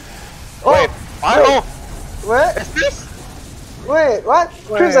 Oh, Wait, Pyro. Wait, Is this? wait, what?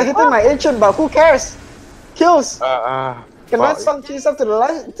 Creeps are hitting my ancient, but who cares? Kills. Can well, I sunk cheese up to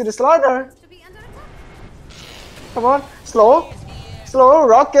the slaughter? To be under attack. Come on, slow,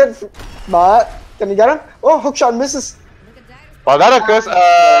 rocket, but can you get him? Oh, hookshot misses. Look at Dire's While that occurs,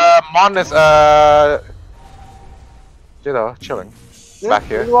 Mon is chilling back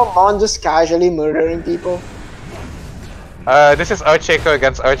here. You want Mon just casually murdering people? This is Earthshaker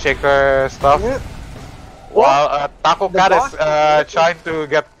against Earthshaker stuff. Yeah. While Taco The Cat boss is trying to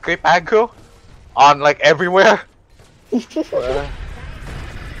get creep aggro on like everywhere.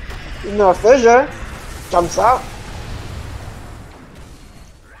 No, Fissure jumps out.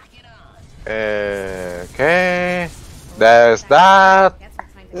 Okay, there's that. Cats are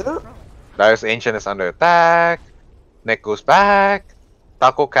trying to Yeah. control. There's Ancient is under attack. Nick goes back.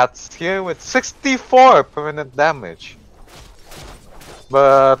 Taco Cat's here with 64 permanent damage.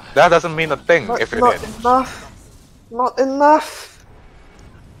 But that doesn't mean a thing Not, if you're not dead. enough. Not enough.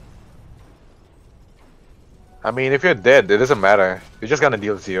 I mean, if you're dead, it doesn't matter. You're just gonna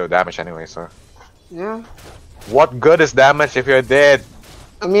deal 0 damage anyway, so. Yeah. What good is damage if you're dead?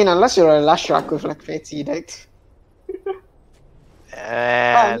 I mean, unless you're a last shark with like Fate's Edict.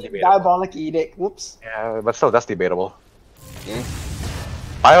 Debatable. Diabolic Edict. Whoops. Yeah, but still, that's debatable. Yeah.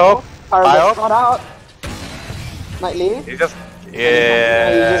 I hope. Pyro I gets hope. caught out. Nightly. He just. He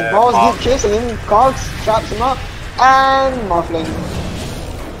just balls Yeah. keep chasing him. Cogs traps him up. And Morphling.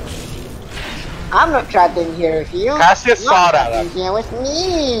 I'm not trapped in here with you. Cassius saw Not that. in here with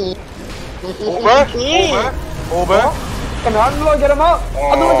me. Over. Can Underlord get him out?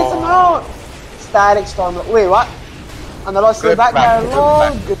 Underlord gets him out. Static Storm. Wait, what? Underlord's still Glimpse back back, there. glimpse Oh,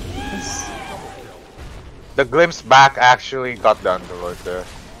 back. goodness. The glimpse back actually got the Underlord there.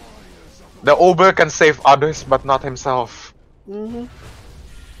 The Uber can save others, but not himself.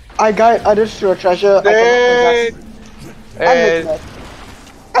 I guide others to a treasure. I Hey. cannot possess. Hey.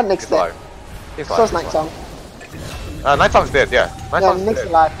 And Nick's He's dead. alive. He's So is alive. Night Song. Night Song's dead, yeah. Night Yeah, Song's Nick's dead.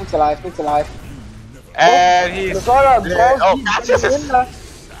 alive. Nick's alive. Nick's alive. And he's The Zora dead. balls Oh, deep Cassius in is... the-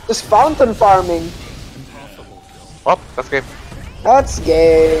 Just fountain farming. Oh, that's game. That's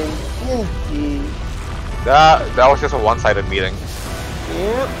game. GG. That was just a one-sided meeting.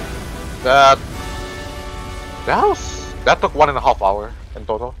 Yeah. That took 1.5 hours in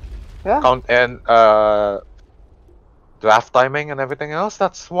total. Yeah. Count and draft timing and everything else.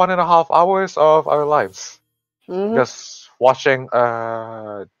 That's 1.5 hours of our lives. Mhm. Just watching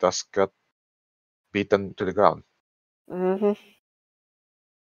DsK get beaten to the ground. Mhm.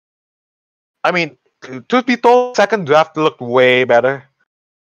 I mean, truth be told, second draft looked way better.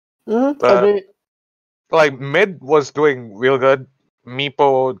 Mhm. Uh, Agreed. Like mid was doing real good.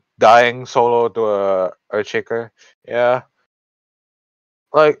 Meepo dying solo to a Earthshaker. Yeah.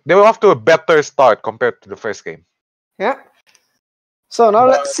 Like they were off to a better start compared to the first game. Yeah. So now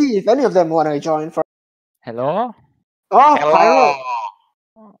let's see if any of them want to join for. Hello? Oh, Hello. Pyro.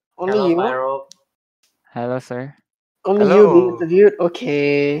 Only Hello, you. Pyro. Hello, sir. Only you Hello. being interviewed.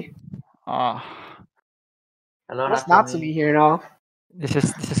 Okay. Oh, Hello, What's Natsumi Natsumi. here now? This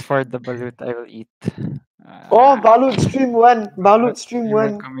is for the balut I will eat. Oh, Balut stream when? Balut stream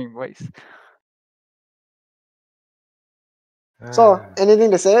when? Coming boys. So, anything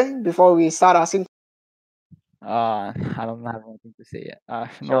to say before we start asking? I don't have anything to say yet.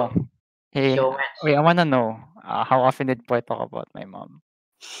 Show, No. Hey, show match. wait, I wanna know. How often did Poy talk about my mom?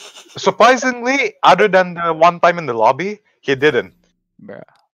 Surprisingly, other than the one time in the lobby, he didn't. Bruh.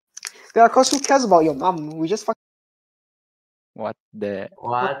 Yeah, cause who cares about your mom? We just fucking What the?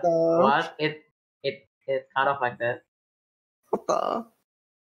 What? the- What? It kind of like that. what the.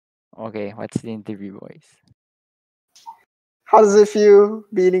 Okay, what's the interview, boys? How does it feel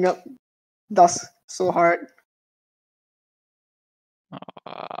beating up Dusk so hard?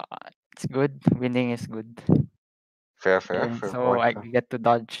 It's good. Winning is good. Fair And so point. I get to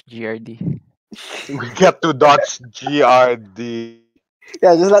dodge GRD. We get to dodge GRD.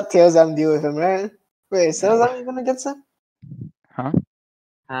 Yeah, just let Tailzam deal with him, right? Wait, is Yeah. Tailzam even against him? Huh?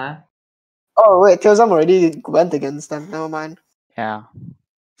 Huh? Oh wait, Tailzam already went against them. Never mind. Yeah.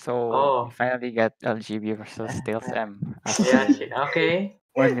 So Oh. we finally get LGB versus Tails M. Yeah. After Okay.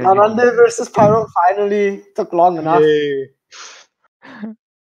 1 million Narande years. versus Pyro finally took long enough. Yay.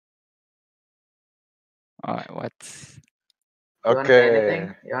 Alright, what's You wanna say Okay.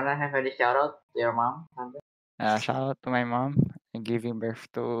 anything? You wanna have any shout out to your mom? Something? shout out to my mom and giving birth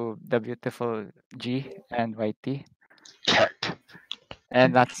to the beautiful G and YT.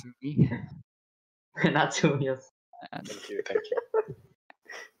 And that's me. Not too yes. And, Thank you.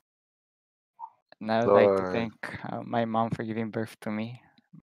 and I would like to Lord. thank my mom for giving birth to me.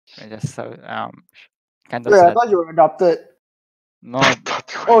 I just so kind of Wait, I sad. thought you were adopted. No,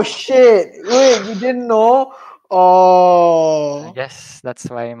 Oh shit! Wait, you didn't know? I Oh. guess that's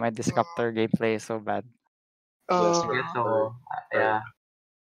why my Disruptor gameplay is so bad. Yes, Oh. I guess so. Yeah.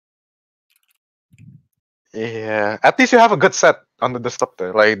 Yeah. At least you have a good set on the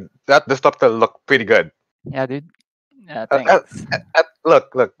disruptor. Like that disruptor looked pretty good. Yeah, dude. Uh, Thanks.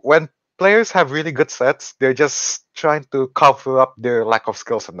 Look. When players have really good sets, they're just trying to cover up their lack of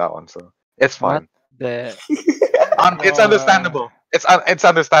skills on that one. So it's What fine. the? It's understandable. It's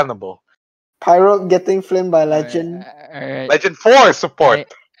understandable. Pyro getting flamed by Legend. Alright. Legend 4 support.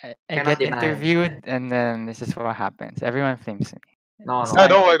 I Cannot get deny. interviewed, and then this is what happens. Everyone flames me. No, It's no.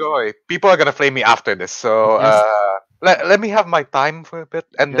 No, like, don't worry. People are gonna flame me after this. So Yes. let me have my time for a bit,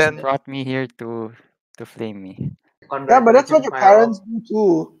 and just then brought me here to flame me. Yeah, but that's what Congratulations, your Pyro. parents do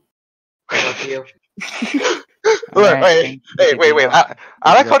too. Proud of you. look, Alright, wait, thank wait. ATDL.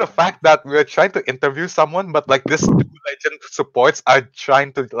 I like how the ATDL. fact that we're trying to interview someone, but like this two legend supports are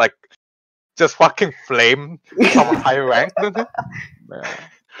trying to like just fucking flame someone higher ranked than him. Bruh.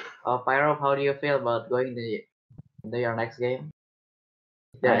 Pyro, how do you feel about going into your next game?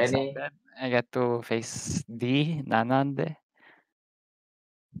 Is there It's not any? bad. I get to face D, Nanande.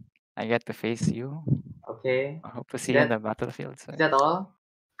 I get to face you. Okay. I hope to see you in the battlefield Is soon. that all?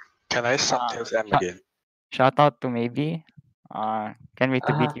 Can I sub Tails M again? Shout out to maybe. Can't wait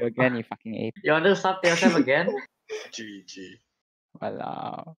to beat you again, you fucking ape. You want to sub yourself again? GG.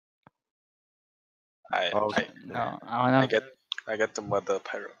 Well, I no, I wanna get the mother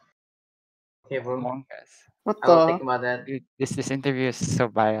Pyro. Okay, bro. Among Us. What I will the? think about that. Dude, this interview is so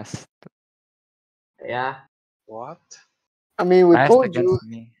biased. Yeah. What? I mean, we Biased pulled you. against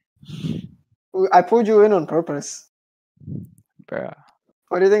me, I pulled you in on purpose. bruh.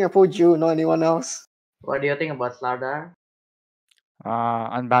 Why do you think I pulled you, not anyone else? What do you think about Slardar?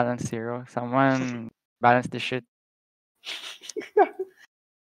 Unbalanced hero. Someone balance the shit.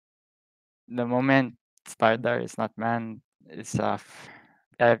 The moment Stardar is not manned, it's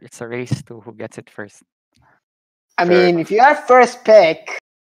it's a race to who gets it first. I Fair mean, if you have first pick,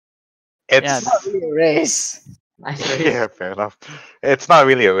 It's Yeah, it's not really a race. Nice race. yeah, fair enough. It's not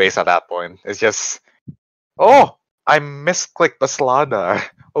really a race at that point. It's just, oh, I misclicked the Slardar.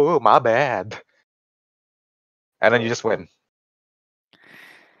 Oh, my bad. And then you just win.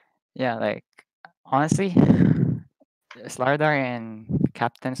 Yeah, like honestly, Slardar in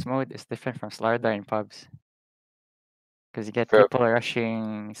Captain's mode is different from Slardar in pubs. Because you get Fair. people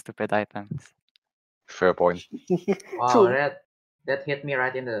rushing stupid items. Fair point. Wow, True. that hit me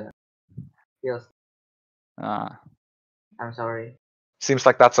right in the feels. Uh, I'm sorry. Seems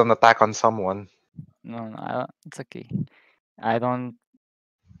like that's an attack on someone. no, I don't, it's okay. I don't.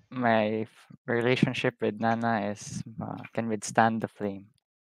 My relationship with Nana is can withstand the flame.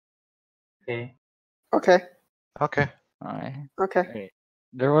 Okay. Okay. Okay. Alright. Okay. Alright.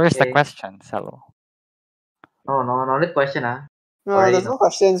 There was the Okay. questions. Hello. No need question, No, Already there's no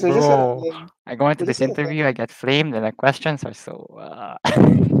questions. We're just gonna Bro, flame. I go into We're this just gonna flame. interview, I get flamed, and the questions are so.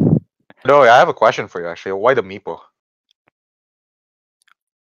 No, I have a question for you actually. Why the Meepo?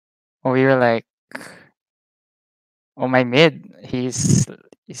 We were like, oh, my mid, he's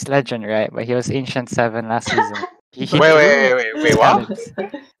legend, right? But he was Ancient 7 last season. He Wait, threw wait, what? calids.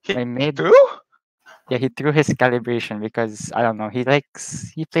 He My mid, threw? yeah, he threw his calibration because I don't know. He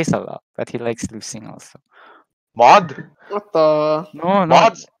plays a lot, but he likes losing also. Mod? What the? No,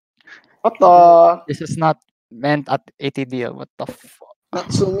 Mods? What the? this is not meant at ATDL. What the fuck?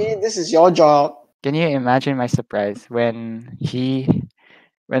 Natsumi, this is your job. Can you imagine my surprise when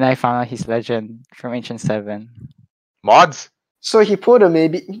I found out he's legend from Ancient 7? Mods? So he pulled a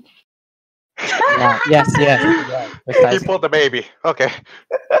maybe. Yeah, yes, He precisely. pulled the baby. Okay.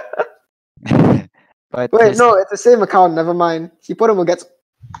 But Wait, his, no, it's the same account. Never mind. He put him against.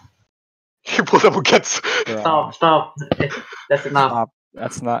 He pulled the gets. bro, Stop. That's enough. stop.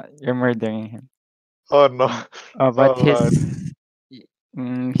 That's not, you're murdering him. Oh no. But Oh, Lord.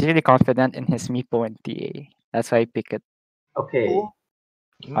 he's really confident in his Meepo and TA. That's why I pick it. Okay.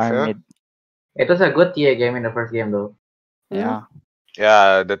 Our Okay. mid. It was a good TA game in the first game though. Yeah.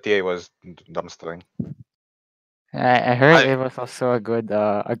 Yeah, the TA was dumpstering. I heard I- it was also a good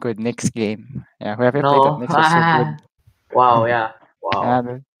Knicks game. Yeah, whoever played at No. Knicks was so good. Wow, yeah. Wow. Yeah,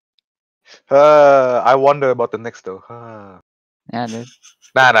 dude. I wonder about the next though. Yeah, dude.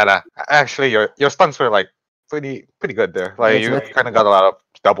 Nah. Actually, your stunts were like pretty good there. Like you kind of got a lot of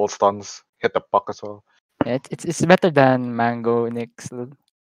double stuns. Hit the puck as well. Yeah, it's better than Mango Knicks. Dude.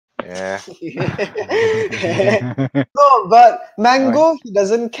 Yeah. No, but Mango, he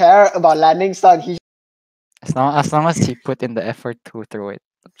doesn't care about landing stun. He as long as he put in the effort to throw it.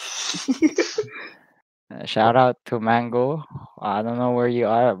 Shout out to Mango. I don't know where you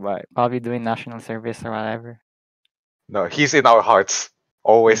are, but probably doing national service or whatever. No, he's in our hearts.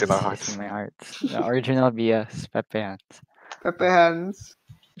 Always in our He's hearts. in my heart. The original BS Pepe Hands. Pepe hands.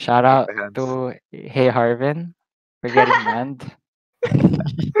 Shout out Pepe Hands. to Hey Harvin for getting banned.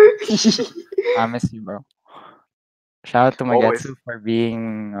 I miss you, bro. Shout out to Always. Magetsu for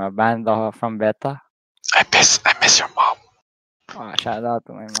being banned from beta. I miss your mom. Shout out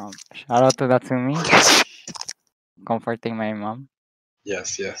to my mom. Shout out to Natsumi, comforting my mom.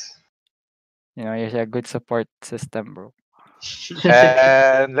 Yes. You know, you're a good support system, bro.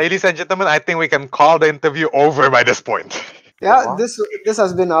 And ladies and gentlemen, I think we can call the interview over by this point. Yeah, this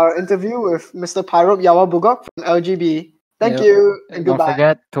has been our interview with Mr. Pyrope Yawabugok from LGB. Thank Yeah, you and Don't goodbye.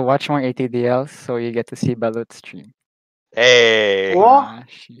 forget to watch more ATDLs so you get to see Balut's stream. Hey. What?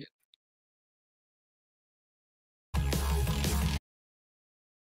 Shit.